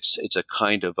 It's a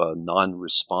kind of a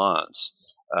non-response.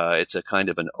 It's a kind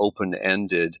of an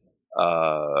open-ended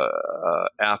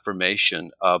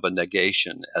affirmation of a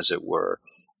negation, as it were,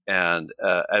 and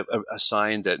a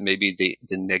sign that maybe the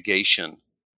negation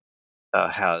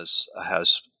has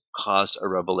caused a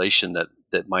revelation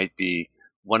that might be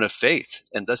one of faith.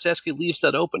 And Dostoevsky leaves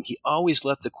that open. He always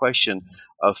left the question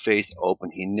of faith open.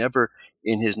 He never,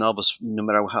 in his novels, no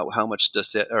matter how much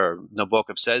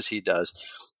Nabokov says he does,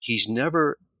 he's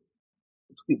never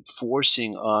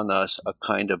forcing on us a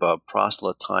kind of a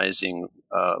proselytizing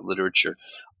literature.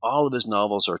 All of his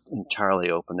novels are entirely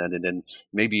open-ended, and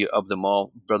maybe of them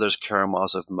all, Brothers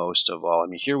Karamazov most of all. I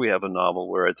mean, here we have a novel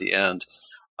where at the end,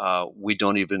 we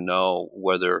don't even know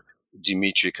whether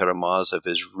Dmitry Karamazov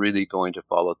is really going to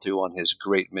follow through on his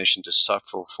great mission to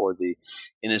suffer for the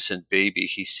innocent baby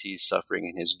he sees suffering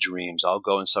in his dreams. I'll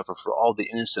go and suffer for all the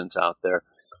innocents out there.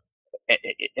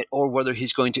 Or whether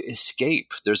he's going to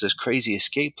escape. There's this crazy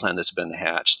escape plan that's been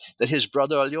hatched that his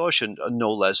brother Alyosha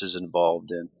no less is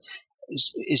involved in.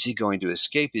 Is he going to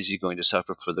escape? Is he going to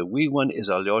suffer for the wee one? Is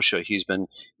Alyosha, he's been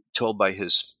told by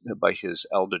his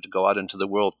elder to go out into the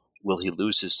world. Will he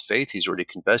lose his faith? He's already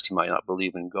confessed he might not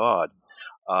believe in God.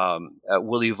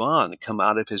 Will Ivan come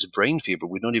out of his brain fever?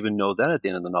 We don't even know that at the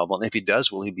end of the novel. And if he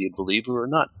does, will he be a believer or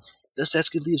not?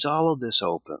 Dostoevsky leaves all of this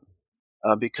open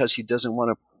because he doesn't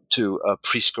want to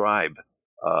prescribe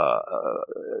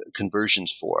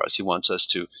conversions for us. He wants us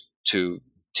to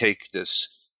take these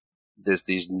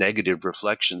negative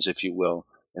reflections, if you will,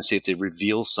 and see if they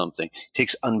reveal something. He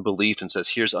takes unbelief and says,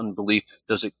 "Here's unbelief.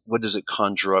 What does it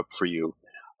conjure up for you?"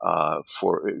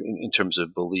 In terms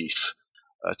of belief.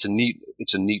 It's a neat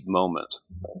moment.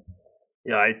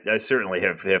 Yeah, I certainly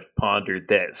have pondered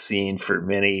that scene for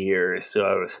many years, so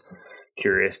I was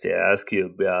curious to ask you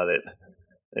about it.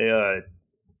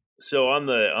 So on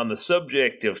the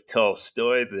subject of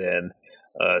Tolstoy, then,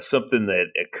 something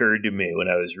that occurred to me when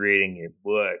I was reading your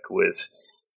book was,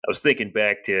 I was thinking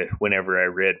back to whenever I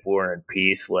read War and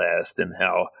Peace last, and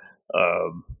how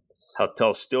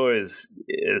Tolstoy is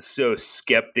so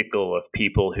skeptical of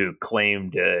people who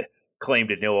claim to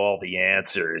know all the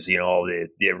answers, all the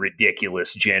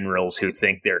ridiculous generals who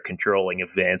think they're controlling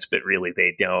events, but really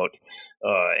they don't,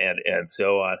 and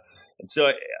so on. And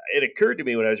so it occurred to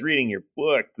me when I was reading your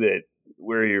book that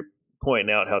where you're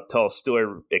pointing out how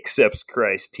Tolstoy accepts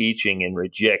Christ's teaching and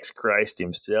rejects Christ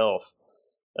himself,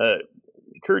 it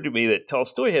occurred to me that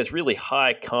Tolstoy has really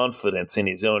high confidence in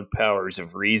his own powers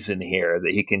of reason here,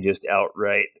 that he can just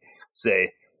outright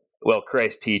say, well,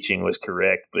 Christ's teaching was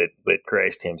correct, but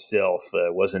Christ himself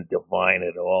wasn't divine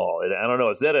at all. And I don't know,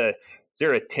 is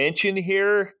there a tension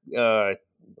here?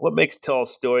 What makes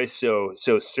Tolstoy so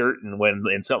certain when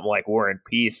in something like War and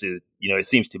Peace is, it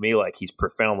seems to me like he's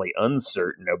profoundly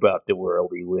uncertain about the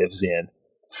world he lives in?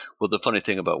 Well, the funny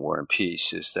thing about War and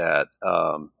Peace is that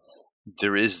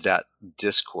there is that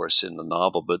discourse in the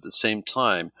novel, but at the same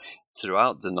time,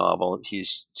 throughout the novel,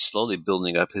 he's slowly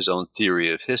building up his own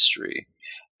theory of history.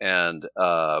 And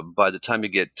by the time you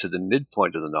get to the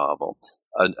midpoint of the novel,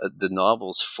 the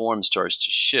novel's form starts to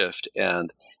shift,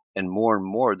 and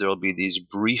more there will be these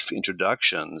brief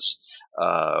introductions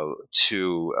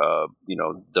to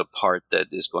the part that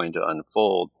is going to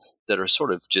unfold, that are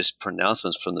sort of just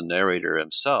pronouncements from the narrator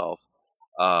himself,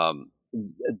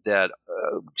 that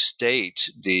state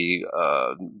the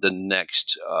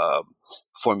next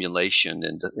formulation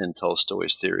in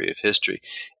Tolstoy's theory of history.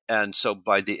 And so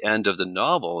by the end of the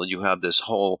novel, you have this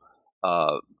whole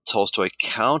Tolstoy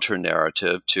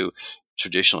counter-narrative to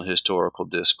traditional historical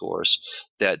discourse,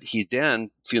 that he then,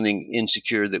 feeling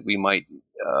insecure that we might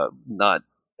not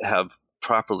have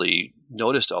properly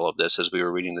noticed all of this as we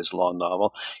were reading this long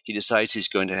novel, he decides he's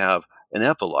going to have an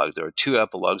epilogue. There are two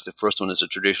epilogues. The first one is a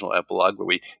traditional epilogue where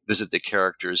we visit the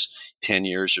characters 10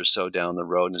 years or so down the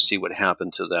road and see what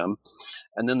happened to them.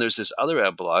 And then there's this other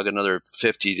epilogue, another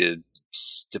 50 to,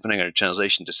 depending on your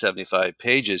translation, to 75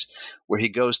 pages, where he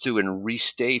goes through and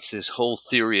restates his whole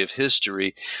theory of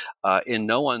history in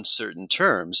no uncertain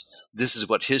terms. This is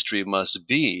what history must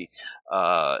be.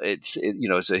 It's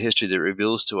a history that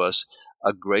reveals to us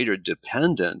a greater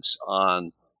dependence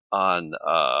on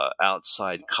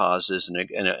outside causes and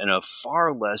a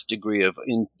far less degree of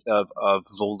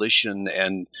volition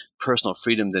and personal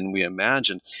freedom than we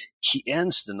imagine. He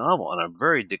ends the novel on a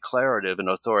very declarative and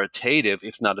authoritative,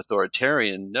 if not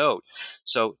authoritarian, note.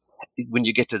 So when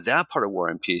you get to that part of War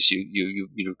and Peace,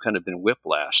 you've kind of been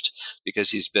whiplashed, because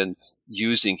he's been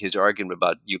using his argument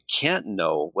about you can't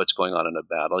know what's going on in a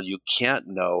battle, you can't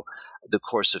know the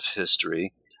course of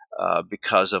history,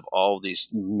 because of all these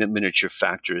miniature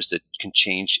factors that can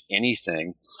change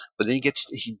anything. But then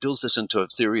he builds this into a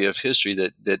theory of history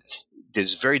that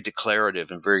is very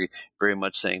declarative and very, very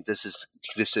much saying this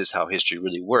is how history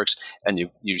really works. And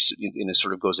it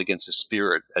sort of goes against the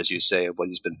spirit, as you say, of what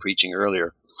he's been preaching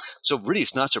earlier. So really,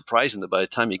 it's not surprising that by the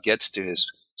time he gets to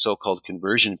his so-called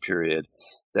conversion period,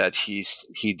 that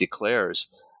he declares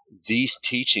these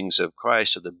teachings of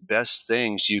Christ are the best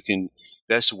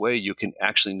way you can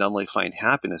actually not only find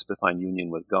happiness, but find union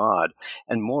with God.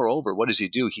 And moreover, what does he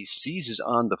do? He seizes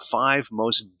on the 5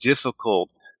 most difficult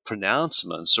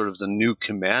pronouncements, sort of the new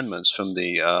commandments from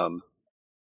the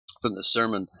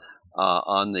Sermon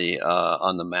on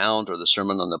the Mount, or the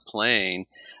Sermon on the Plain.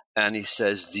 And he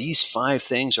says these 5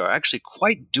 things are actually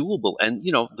quite doable. And,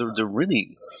 they're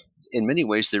really, in many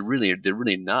ways, they're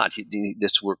really not.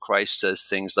 This where Christ says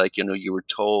things like, you were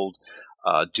told,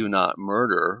 do not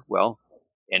murder. Well,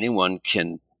 anyone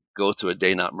can go through a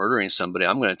day not murdering somebody.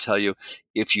 I'm going to tell you,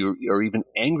 if you are even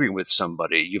angry with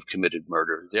somebody, you've committed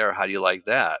murder. There, how do you like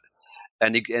that?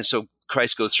 And so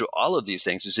Christ goes through all of these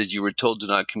things. He says, you were told do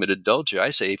not commit adultery. I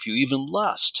say, if you even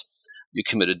lust, you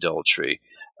commit adultery.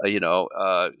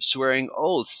 Swearing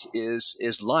oaths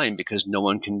is lying, because no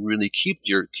one can really keep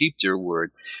your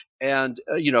word. And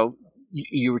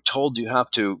you were told you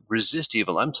have to resist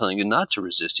evil. I'm telling you not to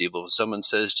resist evil. If someone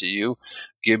says to you,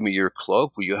 give me your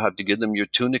cloak, well, you have to give them your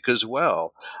tunic as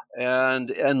well. And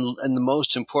the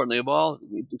most importantly of all,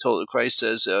 Christ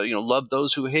says, love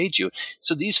those who hate you.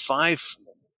 So these 5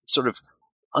 sort of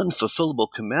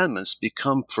unfulfillable commandments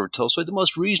become, for Tolstoy, the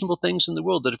most reasonable things in the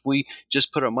world, that if we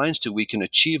just put our minds to, we can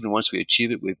achieve. And once we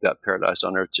achieve it, we've got paradise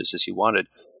on earth, just as he wanted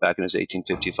back in his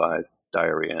 1855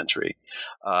 diary entry.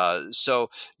 So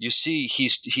you see,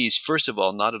 he's first of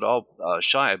all not at all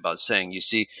shy about saying, you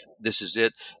see, this is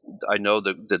it. I know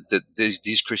that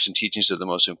these Christian teachings are the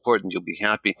most important. You'll be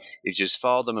happy if you just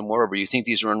follow them. And moreover, you think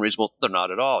these are unreasonable. They're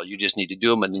not at all. You just need to do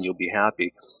them, and then you'll be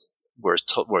happy. Whereas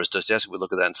Dostoevsky would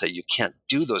look at that and say, you can't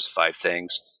do those 5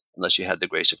 things unless you had the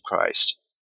grace of Christ.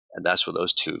 And that's where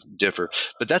those two differ.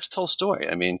 But that's Tolstoy.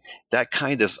 I mean, that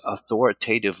kind of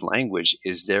authoritative language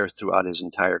is there throughout his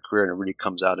entire career, and it really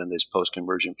comes out in this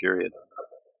post-conversion period.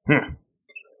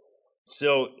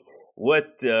 So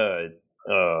what,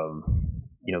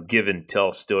 given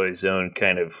Tolstoy's own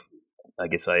kind of, I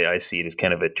guess I see it as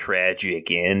kind of a tragic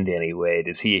end anyway,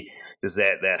 does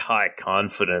that high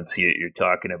confidence you're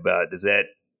talking about, does it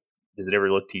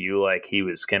ever look to you like he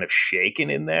was kind of shaken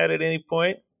in that at any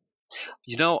point?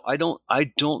 I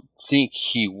don't think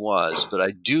he was, but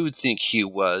I do think he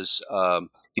was.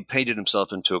 He painted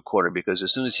himself into a corner, because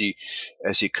as soon as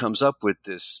he comes up with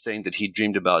this thing that he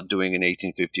dreamed about doing in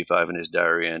 1855 in his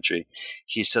diary entry,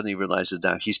 he suddenly realizes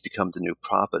now he's become the new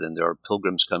prophet, and there are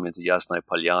pilgrims coming to Yasnaya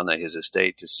Polyana, his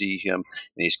estate, to see him,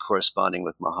 and he's corresponding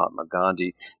with Mahatma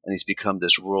Gandhi, and he's become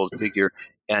this world figure.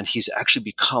 And he's actually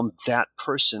become that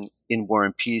person in War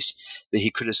and Peace that he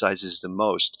criticizes the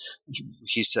most.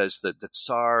 He says that the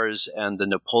Tsars and the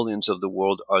Napoleons of the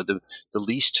world are the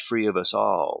least free of us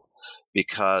all,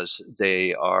 because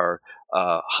they are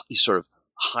sort of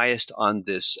highest on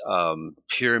this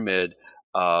pyramid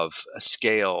of a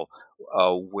scale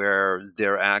where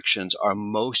their actions are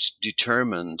most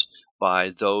determined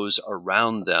by those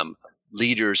around them.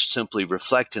 Leaders simply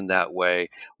reflect in that way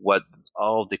what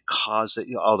all the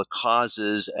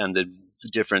causes and the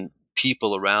different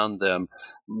people around them,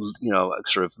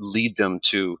 sort of lead them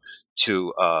to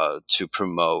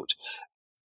promote.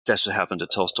 That's what happened to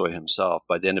Tolstoy himself.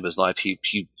 By the end of his life,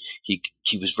 he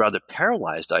was rather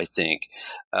paralyzed, I think,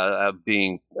 of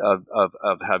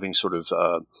having sort of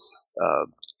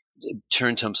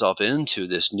turned himself into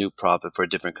this new prophet for a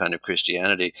different kind of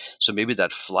Christianity. So maybe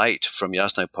that flight from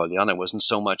Yasna Polyana wasn't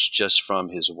so much just from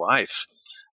his wife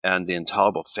and the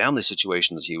intolerable family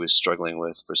situation that he was struggling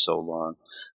with for so long,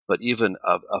 but even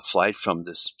a flight from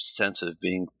this sense of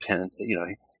being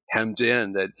hemmed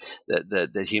in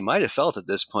that he might have felt at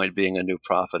this point, being a new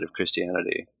prophet of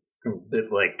Christianity. A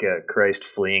bit like Christ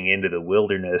fleeing into the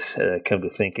wilderness, come to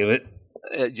think of it.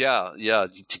 Yeah,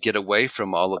 to get away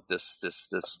from all of this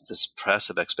press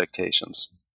of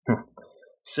expectations.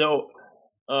 So,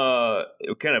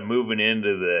 kind of moving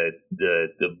into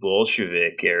the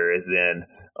Bolshevik era, then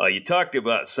you talked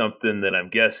about something that I'm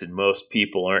guessing most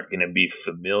people aren't going to be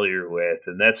familiar with,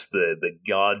 and that's the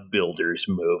God Builders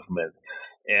movement.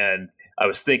 And I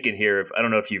was thinking here, I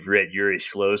don't know if you've read Yuri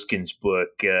Sloskin's book,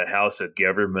 House of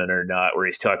Government or not, where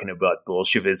he's talking about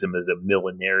Bolshevism as a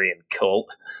millenarian cult.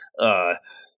 I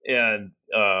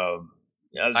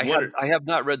have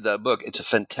not read that book. It's a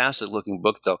fantastic looking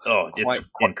book, though. Oh, it's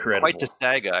incredible. Quite the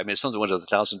saga. I mean, it's something like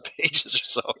 1,000 pages or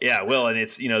so. Yeah, well, and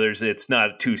it's it's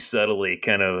not too subtly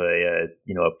kind of a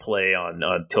play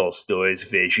on Tolstoy's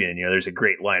vision. There's a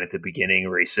great line at the beginning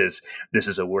where he says, "This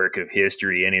is a work of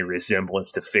history. Any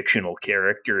resemblance to fictional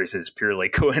characters is purely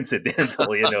coincidental."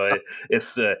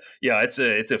 It's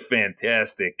a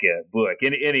fantastic book.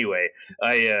 And anyway,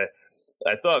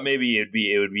 I thought maybe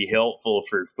it would be helpful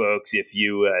for folks if you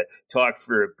talk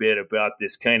for a bit about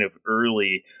this kind of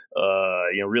early,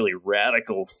 really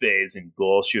radical phase in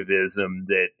Bolshevism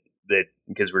that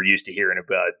because we're used to hearing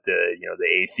about the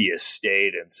atheist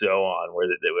state and so on, where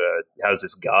how's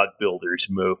this God Builders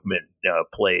movement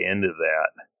play into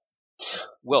that?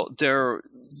 Well,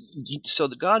 so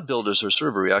the God Builders are sort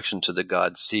of a reaction to the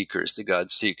God Seekers. The God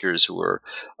Seekers were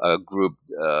a group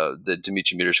that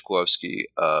Dmitry Merezhkovsky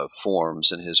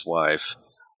forms, and his wife,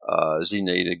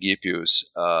 Zinaida Gipius,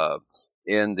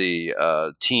 in the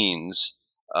teens.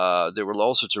 There were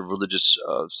all sorts of religious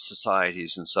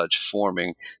societies and such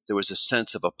forming. There was a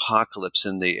sense of apocalypse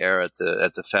in the air at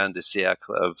the fin de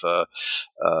siècle of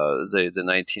the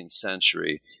 19th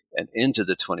century and into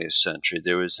the 20th century.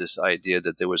 There was this idea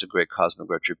that there was a great cosmic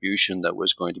retribution that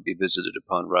was going to be visited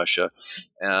upon Russia,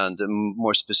 and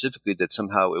more specifically that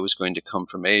somehow it was going to come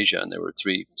from Asia. And there were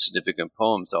three significant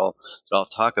poems that all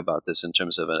talk about this in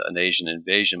terms of an Asian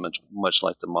invasion, much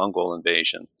like the Mongol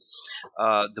invasion.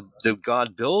 The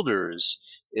God Builders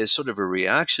is sort of a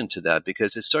reaction to that,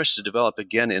 because it starts to develop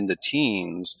again in the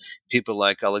teens. People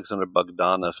like Alexander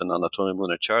Bogdanov and Anatoly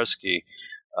Lunacharsky,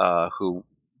 who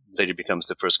later becomes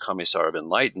the first Commissar of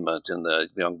Enlightenment in the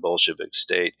young Bolshevik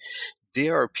state.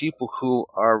 There are people who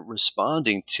are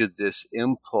responding to this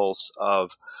impulse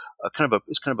of a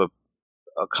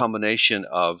combination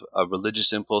of a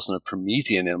religious impulse and a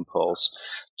Promethean impulse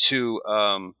to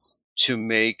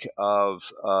make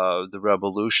of the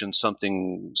revolution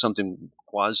something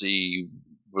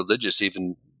quasi-religious,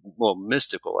 even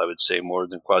mystical, I would say, more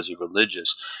than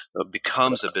quasi-religious. It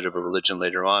becomes a bit of a religion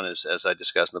later on, as I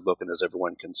discuss in the book, and as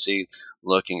everyone can see,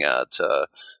 looking at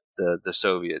the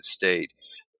Soviet state.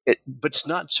 But it's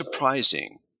not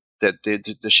surprising that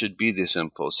there should be this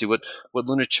impulse. See, what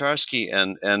Lunacharsky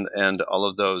and all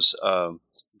of those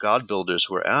God Builders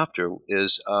were after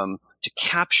is to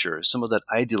capture some of that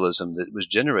idealism that was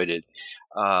generated,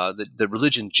 that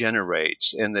religion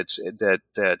generates, and that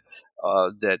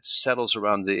settles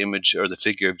around the image or the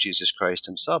figure of Jesus Christ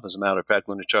himself. As a matter of fact,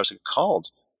 Lunacharsky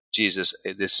called Jesus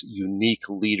this unique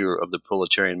leader of the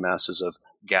proletarian masses of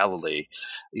Galilee,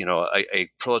 a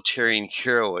proletarian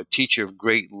hero, a teacher of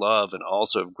great love and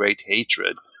also of great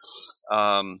hatred.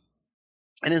 And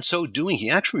in so doing, he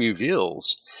actually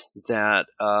reveals that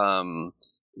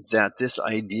this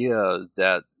idea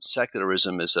that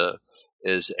secularism is a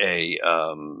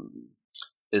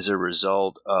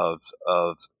result of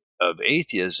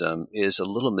atheism is a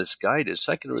little misguided.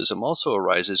 Secularism also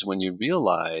arises when you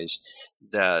realize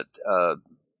that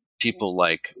people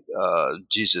like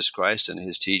Jesus Christ and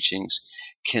his teachings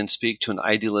can speak to an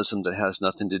idealism that has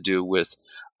nothing to do with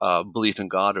belief in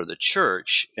God or the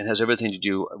church, and has everything to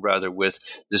do rather with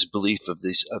this belief of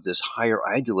this higher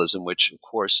idealism, which of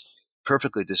course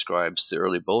perfectly describes the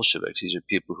early Bolsheviks. These are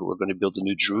people who were going to build the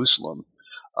New Jerusalem.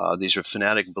 These are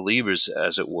fanatic believers,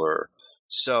 as it were.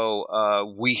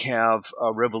 So we have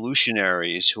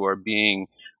revolutionaries who are being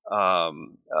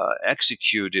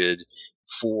executed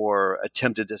for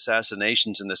attempted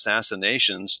assassinations.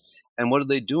 And what are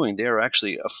they doing? They are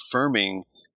actually affirming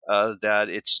that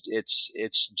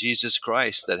it's Jesus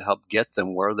Christ that helped get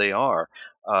them where they are.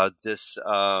 This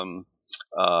Andrei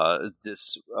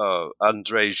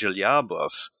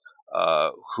Zhelyabov,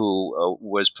 who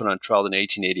was put on trial in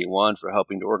 1881 for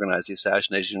helping to organize the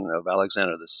assassination of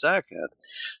Alexander II,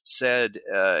 said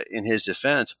in his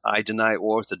defense, "I deny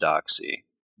orthodoxy,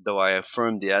 though I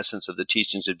affirm the essence of the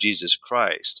teachings of Jesus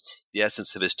Christ. The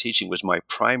essence of his teaching was my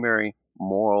primary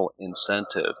moral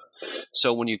incentive."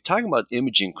 So when you're talking about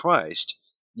imaging Christ,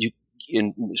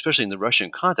 especially in the Russian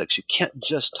context, you can't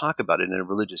just talk about it in a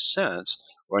religious sense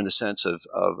or in the sense of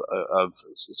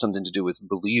something to do with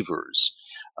believers.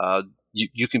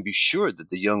 You can be sure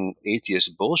that the young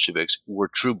atheist Bolsheviks were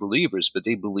true believers, but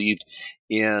they believed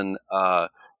in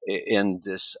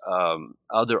this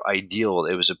other ideal.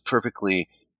 It was a perfectly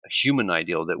human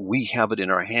ideal that we have it in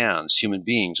our hands, human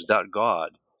beings without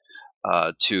God,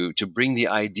 to bring the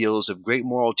ideals of great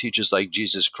moral teachers like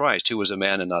Jesus Christ, who was a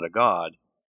man and not a god,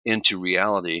 into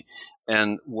reality.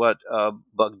 And what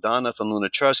Bogdanov and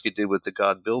Lunacharsky did with the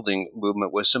God-building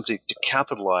movement was simply to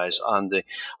capitalize on the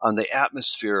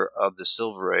atmosphere of the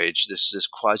Silver Age, this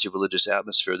quasi-religious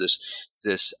atmosphere, this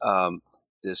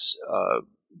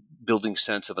building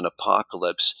sense of an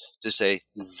apocalypse, to say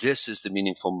this is the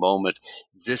meaningful moment,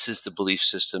 this is the belief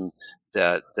system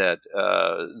that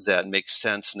makes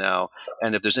sense now.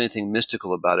 And if there's anything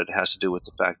mystical about it, it has to do with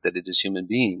the fact that it is human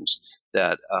beings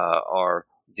that are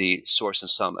the source and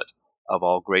summit of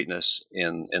all greatness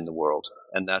in the world.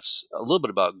 And that's a little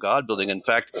bit about God building. In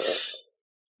fact,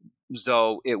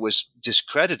 though it was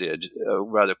discredited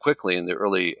rather quickly in the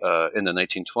early in the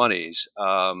 1920s,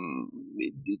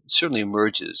 it certainly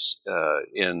emerges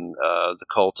in the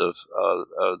cult of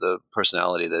the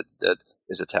personality that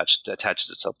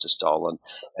attaches itself to Stalin,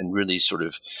 and really sort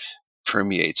of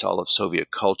permeates all of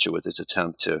Soviet culture with its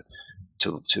attempt to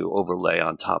overlay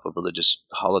on top of religious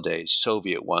holidays,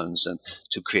 Soviet ones, and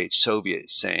to create Soviet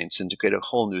saints, and to create a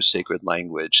whole new sacred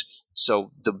language.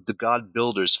 So the God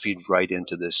builders feed right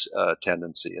into this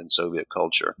tendency in Soviet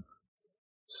culture.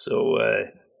 So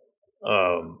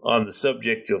on the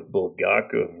subject of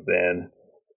Bulgakov, then,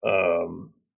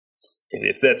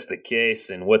 if that's the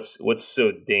case, and what's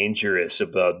so dangerous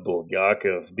about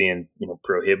Bulgakov being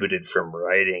prohibited from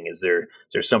writing? Is there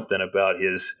something about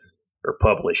his, or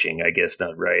publishing, I guess,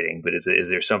 not writing, but is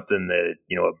there something that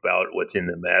about what's in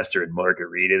The Master and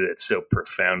Margarita that's so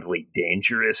profoundly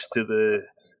dangerous to the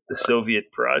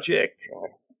Soviet project?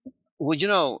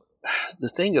 Well, the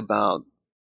thing about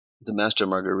The Master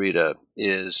and Margarita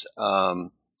is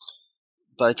by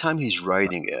the time he's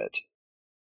writing it,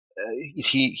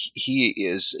 he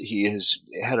has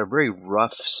had a very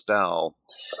rough spell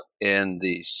in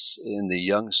the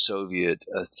young Soviet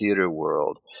theater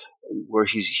world, where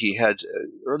he had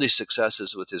early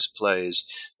successes with his plays,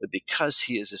 but because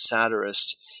he is a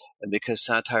satirist, and because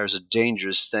satire is a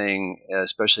dangerous thing,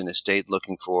 especially in a state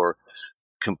looking for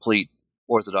complete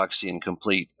orthodoxy and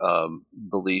complete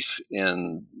belief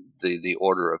in the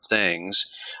order of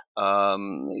things,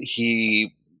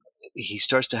 he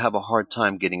starts to have a hard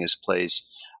time getting his plays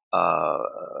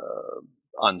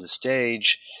on the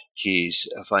stage. He's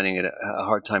finding it a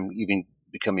hard time even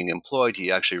becoming employed. He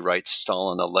actually writes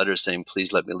Stalin a letter saying,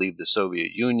 "Please let me leave the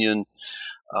Soviet Union."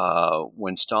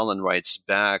 When Stalin writes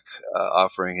back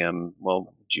offering him,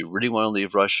 "Well, do you really want to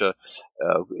leave Russia?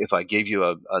 If I gave you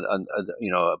a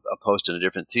post in a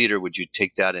different theater, would you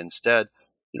take that instead?"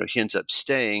 He ends up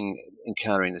staying,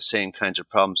 encountering the same kinds of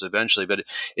problems eventually. But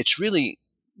it's really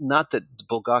not that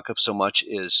Bulgakov so much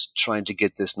is trying to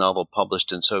get this novel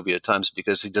published in Soviet times,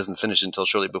 because he doesn't finish until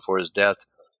shortly before his death,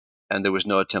 and there was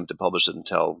no attempt to publish it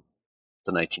until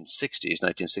the 1960s,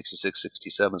 1966,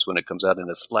 67 is when it comes out in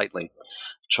a slightly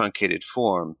truncated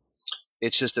form.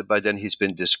 It's just that by then he's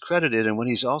been discredited, and what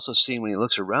he's also seen when he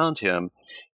looks around him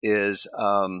is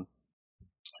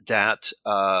that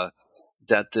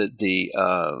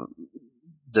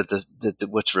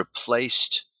what's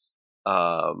replaced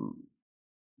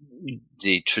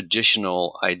the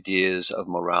traditional ideas of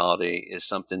morality is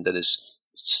something that is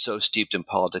so steeped in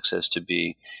politics as to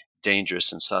be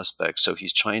dangerous and suspect. So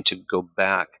he's trying to go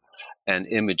back and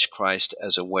image Christ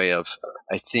as a way of,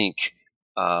 I think,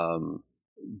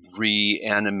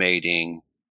 reanimating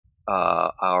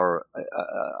our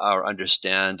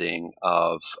understanding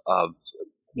of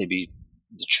maybe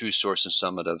the true source and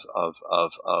summit of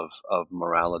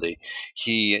morality.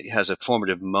 He has a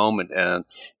formative moment in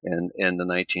the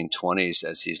 1920s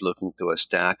as he's looking through a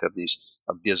stack of these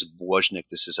of Bezbožnik.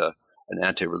 This is an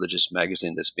anti-religious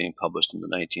magazine that's being published in the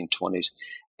 1920s,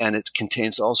 and it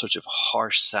contains all sorts of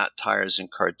harsh satires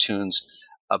and cartoons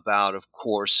about, of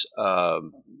course,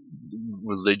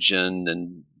 religion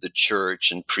and the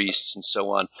church and priests and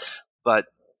so on, but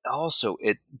also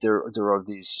there are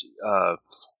these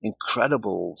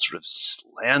incredible sort of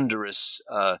slanderous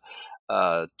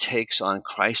takes on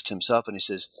Christ himself, and he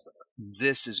says,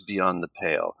 "This is beyond the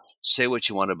pale. Say what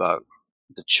you want about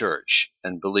the church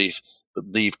and belief, but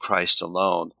leave Christ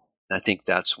alone." And I think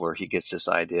that's where he gets this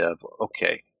idea of,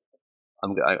 okay,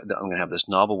 I'm going to have this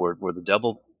novel where the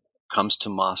devil comes to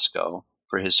Moscow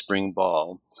for his spring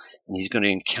ball, and he's going to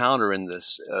encounter in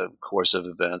this course of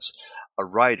events a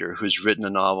writer who's written a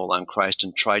novel on Christ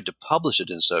and tried to publish it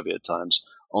in Soviet times,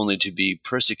 only to be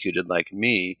persecuted like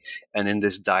me. And in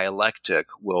this dialectic,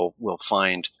 we'll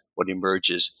find what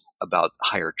emerges about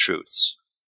higher truths.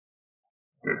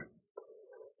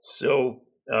 So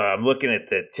I'm looking at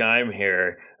the time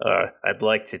here. I'd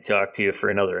like to talk to you for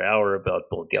another hour about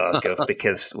Bulgakov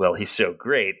because, well, he's so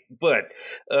great. But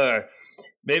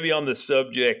maybe on the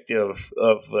subject of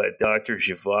Dr.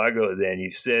 Zhivago, then,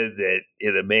 you said that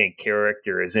the main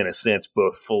character is, in a sense,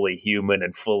 both fully human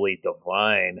and fully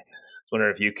divine. I was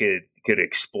wondering if you could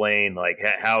explain, like,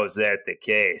 how is that the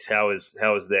case? How is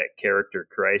that character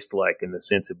Christ-like in the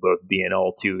sense of both being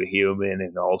all too human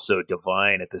and also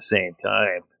divine at the same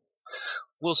time?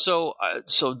 Well, so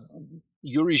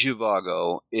Yuri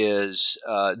Zhivago is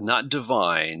not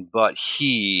divine, but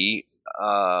he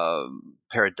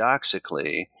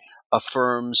paradoxically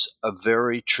affirms a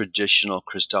very traditional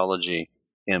Christology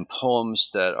in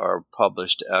poems that are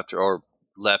published after or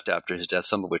left after his death,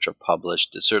 some of which are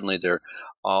published. Certainly they're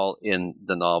all in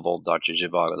the novel Dr.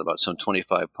 Zhivago, about some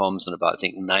 25 poems, and about, I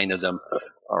think, 9 of them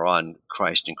are on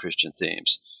Christ and Christian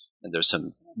themes. And there's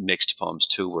some mixed poems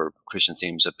too, where Christian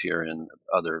themes appear in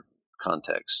other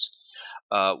contexts.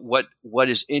 What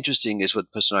is interesting is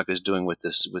what Pasternak is doing with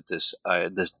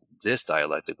this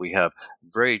dialectic. We have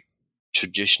very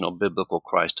traditional biblical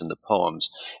Christ in the poems,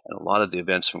 and a lot of the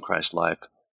events from Christ's life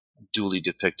duly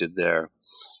depicted there.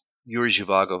 Yuri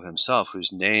Zhivago himself,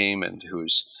 whose name and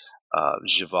whose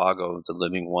Zhivago, the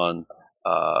living one,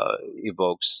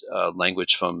 evokes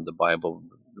language from the Bible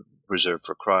reserved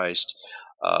for Christ,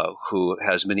 who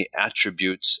has many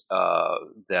attributes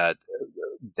that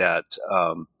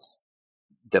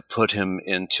put him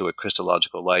into a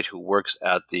Christological light, who works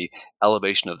at the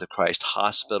Elevation of the Christ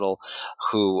Hospital,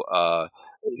 who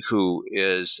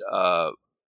is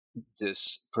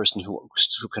this person who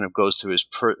kind of goes through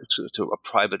to a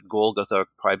private Golgotha,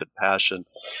 private passion.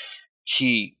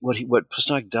 What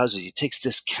Pasternak does is he takes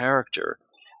this character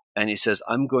and he says,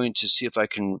 I'm going to see if I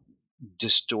can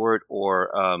distort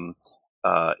or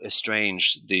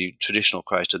estrange the traditional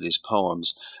Christ of these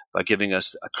poems by giving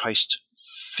us a Christ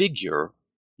figure,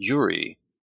 Yuri,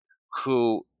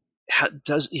 who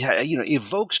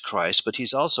evokes Christ, but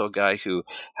he's also a guy who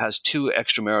has 2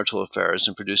 extramarital affairs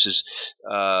and produces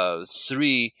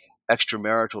 3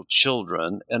 extramarital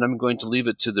children. And I'm going to leave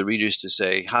it to the readers to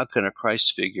say, how can a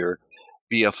Christ figure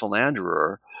be a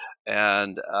philanderer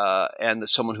and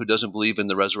someone who doesn't believe in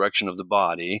the resurrection of the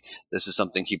body? This is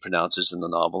something he pronounces in the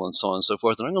novel, and so on and so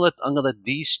forth. And I'm going to let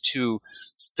these 2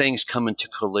 things come into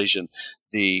collision: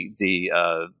 the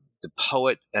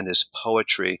poet and his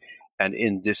poetry, and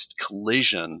in this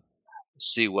collision,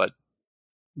 see what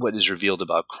is revealed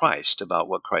about Christ, about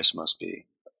what Christ must be.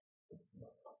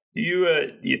 You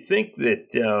think that?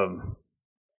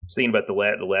 I was thinking about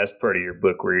the last part of your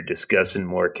book where you're discussing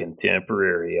more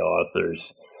contemporary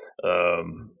authors. I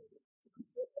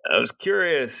was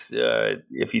curious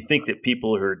if you think that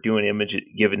people who are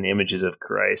given images of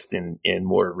Christ in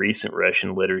more recent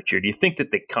Russian literature, do you think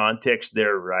that the context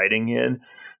they're writing in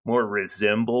more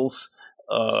resembles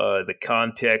the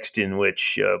context in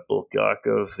which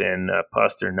Bulgakov and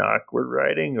Pasternak were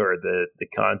writing, or the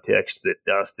context that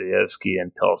Dostoevsky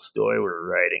and Tolstoy were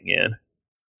writing in?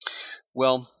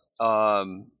 Well,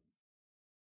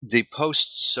 the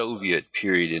post-Soviet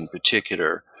period in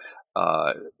particular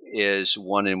is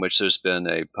one in which there's been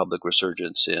a public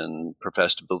resurgence in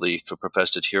professed belief or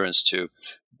professed adherence to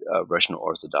Russian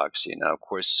Orthodoxy. Now, of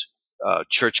course,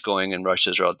 church-going in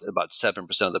Russia is about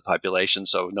 7% of the population,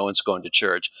 so no one's going to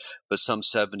church, but some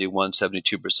 71,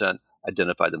 72%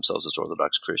 identify themselves as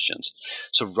Orthodox Christians.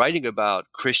 So writing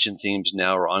about Christian themes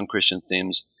now or on Christian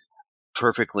themes,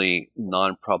 perfectly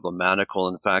non-problematical.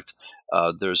 In fact,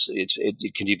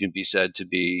 it can even be said to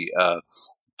be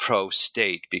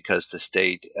pro-state, because the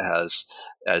state has,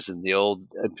 as in the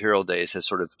old imperial days, has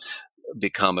sort of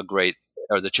become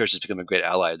the church has become a great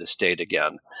ally of the state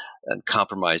again, and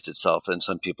compromised itself in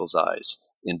some people's eyes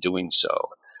in doing so.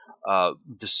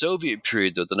 The Soviet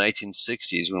period, though, the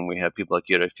 1960s, when we have people like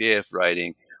Yerofeyev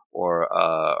writing, or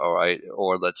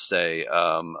let's say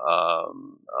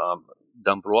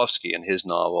Dombrowski in his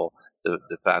novel,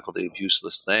 The Faculty of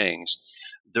Useless Things,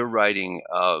 they're writing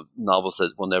novels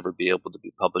that will never be able to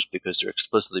be published because they're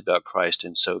explicitly about Christ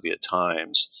in Soviet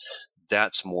times.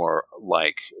 That's more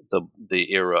like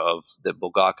the era of that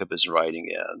Bulgakov is writing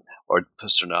in, or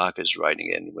Pasternak is writing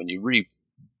in. When you read,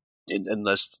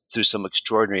 unless through some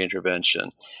extraordinary intervention,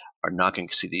 are not going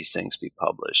to see these things be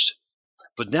published.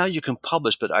 But now you can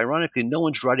publish, but ironically, no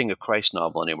one's writing a Christ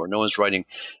novel anymore. No one's writing,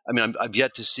 I've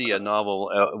yet to see a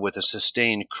novel with a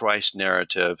sustained Christ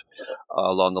narrative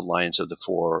along the lines of the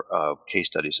 4 case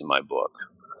studies in my book.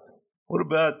 What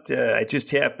about, I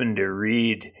just happened to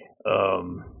read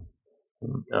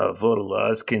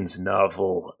Vodolazkin's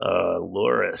novel,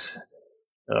 Loris.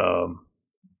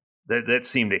 That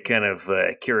seemed to kind of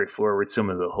carry forward some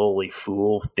of the holy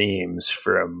fool themes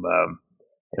from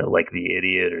like The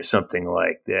Idiot or something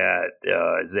like that.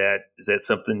 Is that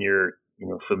something you're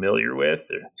familiar with?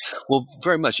 Or? Well,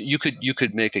 very much. You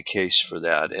could make a case for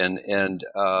that, and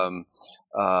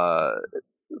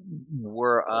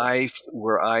where I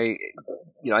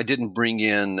I didn't bring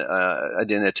in, I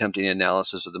didn't attempt any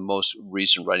analysis of the most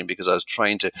recent writing, because I was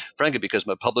trying to, frankly, because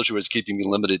my publisher was keeping me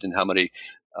limited in how many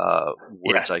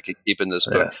words I could keep in this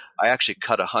book. I actually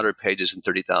cut 100 pages and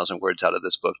 30,000 words out of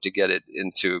this book to get it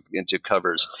into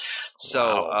covers.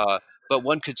 So, wow. But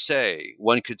one could say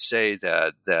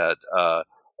that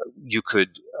you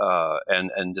could,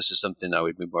 and this is something I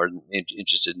would be more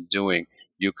interested in doing.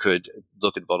 You could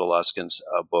look at Vodolazkin's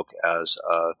book as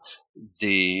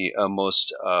the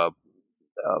most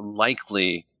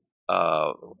likely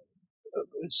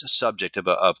subject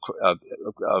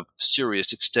of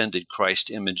serious extended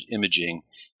Christ imaging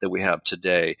that we have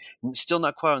today. Still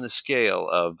not quite on the scale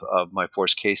of my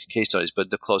forced case studies, but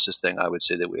the closest thing I would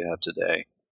say that we have today.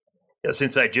 Yeah,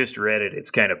 since I just read it, it's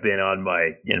kind of been in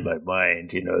my mind.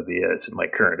 It's my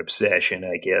current obsession,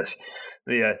 I guess.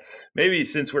 Maybe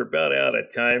since we're about out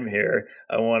of time here,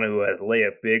 I want to lay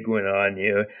a big one on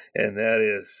you, and that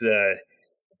is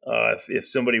if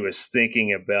somebody was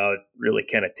thinking about really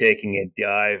kind of taking a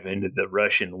dive into the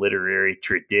Russian literary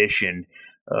tradition,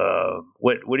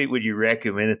 what would you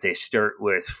recommend that they start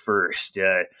with first?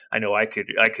 I know I could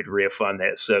riff on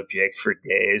that subject for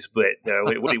days, but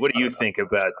what do you think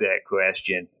about that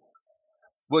question?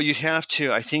 Well, you'd have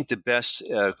to. I think the best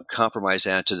compromise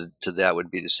answer to that would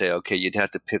be to say, okay, you'd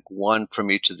have to pick one from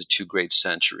each of the 2 great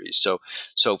centuries.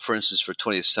 So for instance, for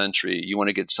 20th century, you want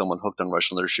to get someone hooked on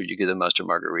Russian literature, you give them Master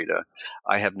Margarita.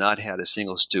 I have not had a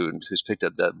single student who's picked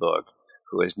up that book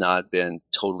who has not been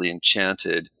totally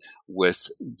enchanted with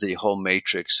the whole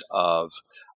matrix of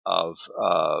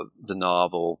the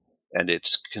novel and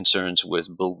its concerns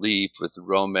with belief, with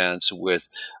romance, with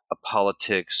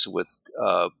politics, with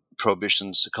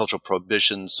prohibitions, cultural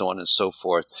prohibitions, so on and so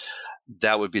forth.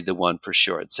 That would be the one for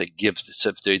sure. I'd say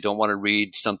if they don't want to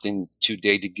read something too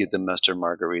dated, give them Master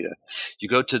Margarita. You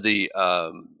go to the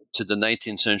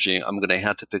 19th century, I'm going to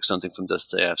have to pick something from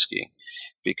Dostoevsky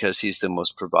because he's the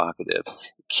most provocative.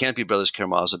 It can't be Brothers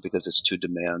Karamazov because it's too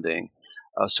demanding.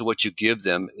 So what you give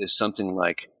them is something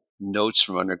like Notes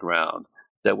from Underground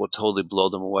that will totally blow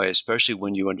them away, especially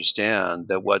when you understand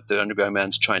that what the Underground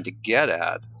Man's trying to get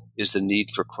at is the need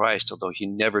for Christ, although he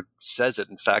never says it.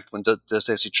 In fact, when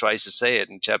Dostoevsky tries to say it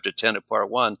in chapter 10 of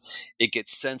part 1, it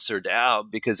gets censored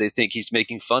out because they think he's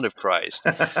making fun of Christ.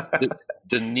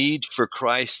 The need for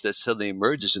Christ that suddenly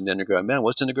emerges in the Underground Man.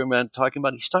 What's the Underground Man talking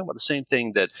about? He's talking about the same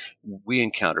thing that we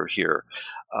encounter here.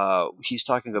 He's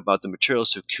talking about the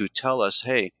materialists who tell us,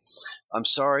 hey, I'm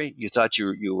sorry, you thought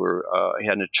you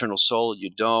had an eternal soul. You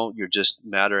don't. You're just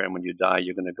matter, and when you die,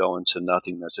 you're going to go into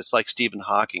nothingness. It's like Stephen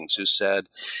Hawking, who said,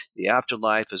 the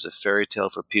afterlife is a fairy tale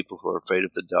for people who are afraid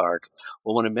of the dark.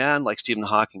 Well, when a man like Stephen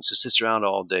Hawking, who sits around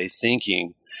all day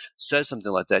thinking, says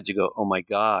something like that, you go, oh my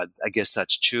God, I guess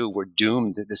that's true. We're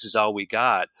doomed. This is all we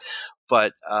got.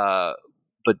 But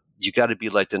you got to be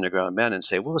like the Underground Man and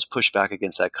say, well, let's push back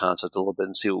against that concept a little bit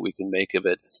and see what we can make of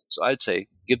it. So I'd say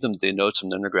give them the Notes from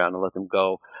the Underground and let them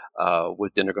go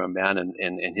with the Underground Man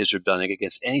and his rebellion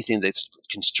against anything that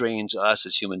constrains us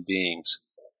as human beings.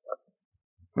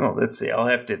 Well, let's see. I'll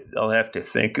have to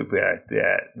think about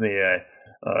that.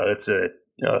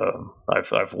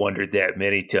 I've wondered that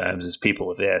many times as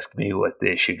people have asked me what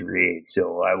they should read.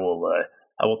 So I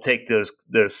will take those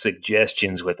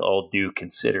suggestions with all due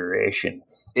consideration.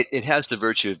 It has the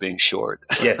virtue of being short.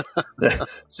 Yeah.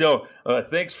 So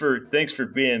thanks for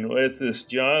being with us,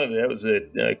 John. That was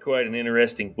quite an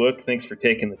interesting book. Thanks for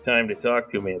taking the time to talk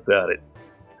to me about it.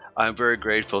 I'm very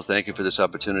grateful. Thank you for this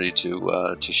opportunity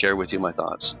to share with you my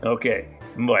thoughts. Okay.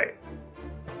 Bye.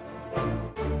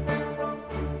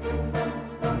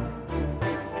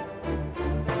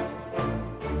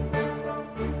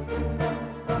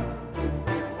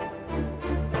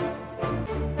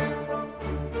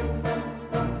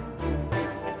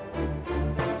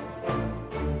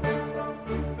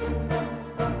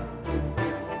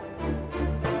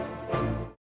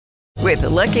 With the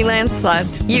Lucky Land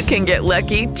Slots, you can get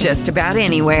lucky just about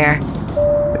anywhere.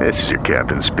 This is your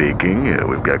captain speaking.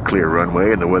 We've got clear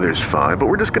runway and the weather's fine, but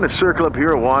we're just going to circle up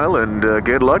here a while and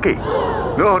get lucky.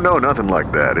 No, nothing like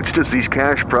that. It's just these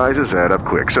cash prizes add up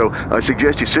quick. So I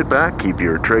suggest you sit back, keep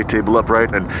your tray table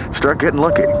upright, and start getting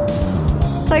lucky.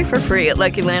 Play for free at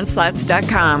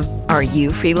LuckyLandSlots.com. Are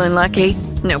you feeling lucky?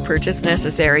 No purchase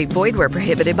necessary. Void where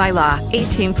prohibited by law.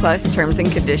 18+ terms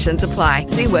and conditions apply.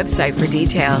 See website for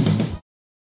details.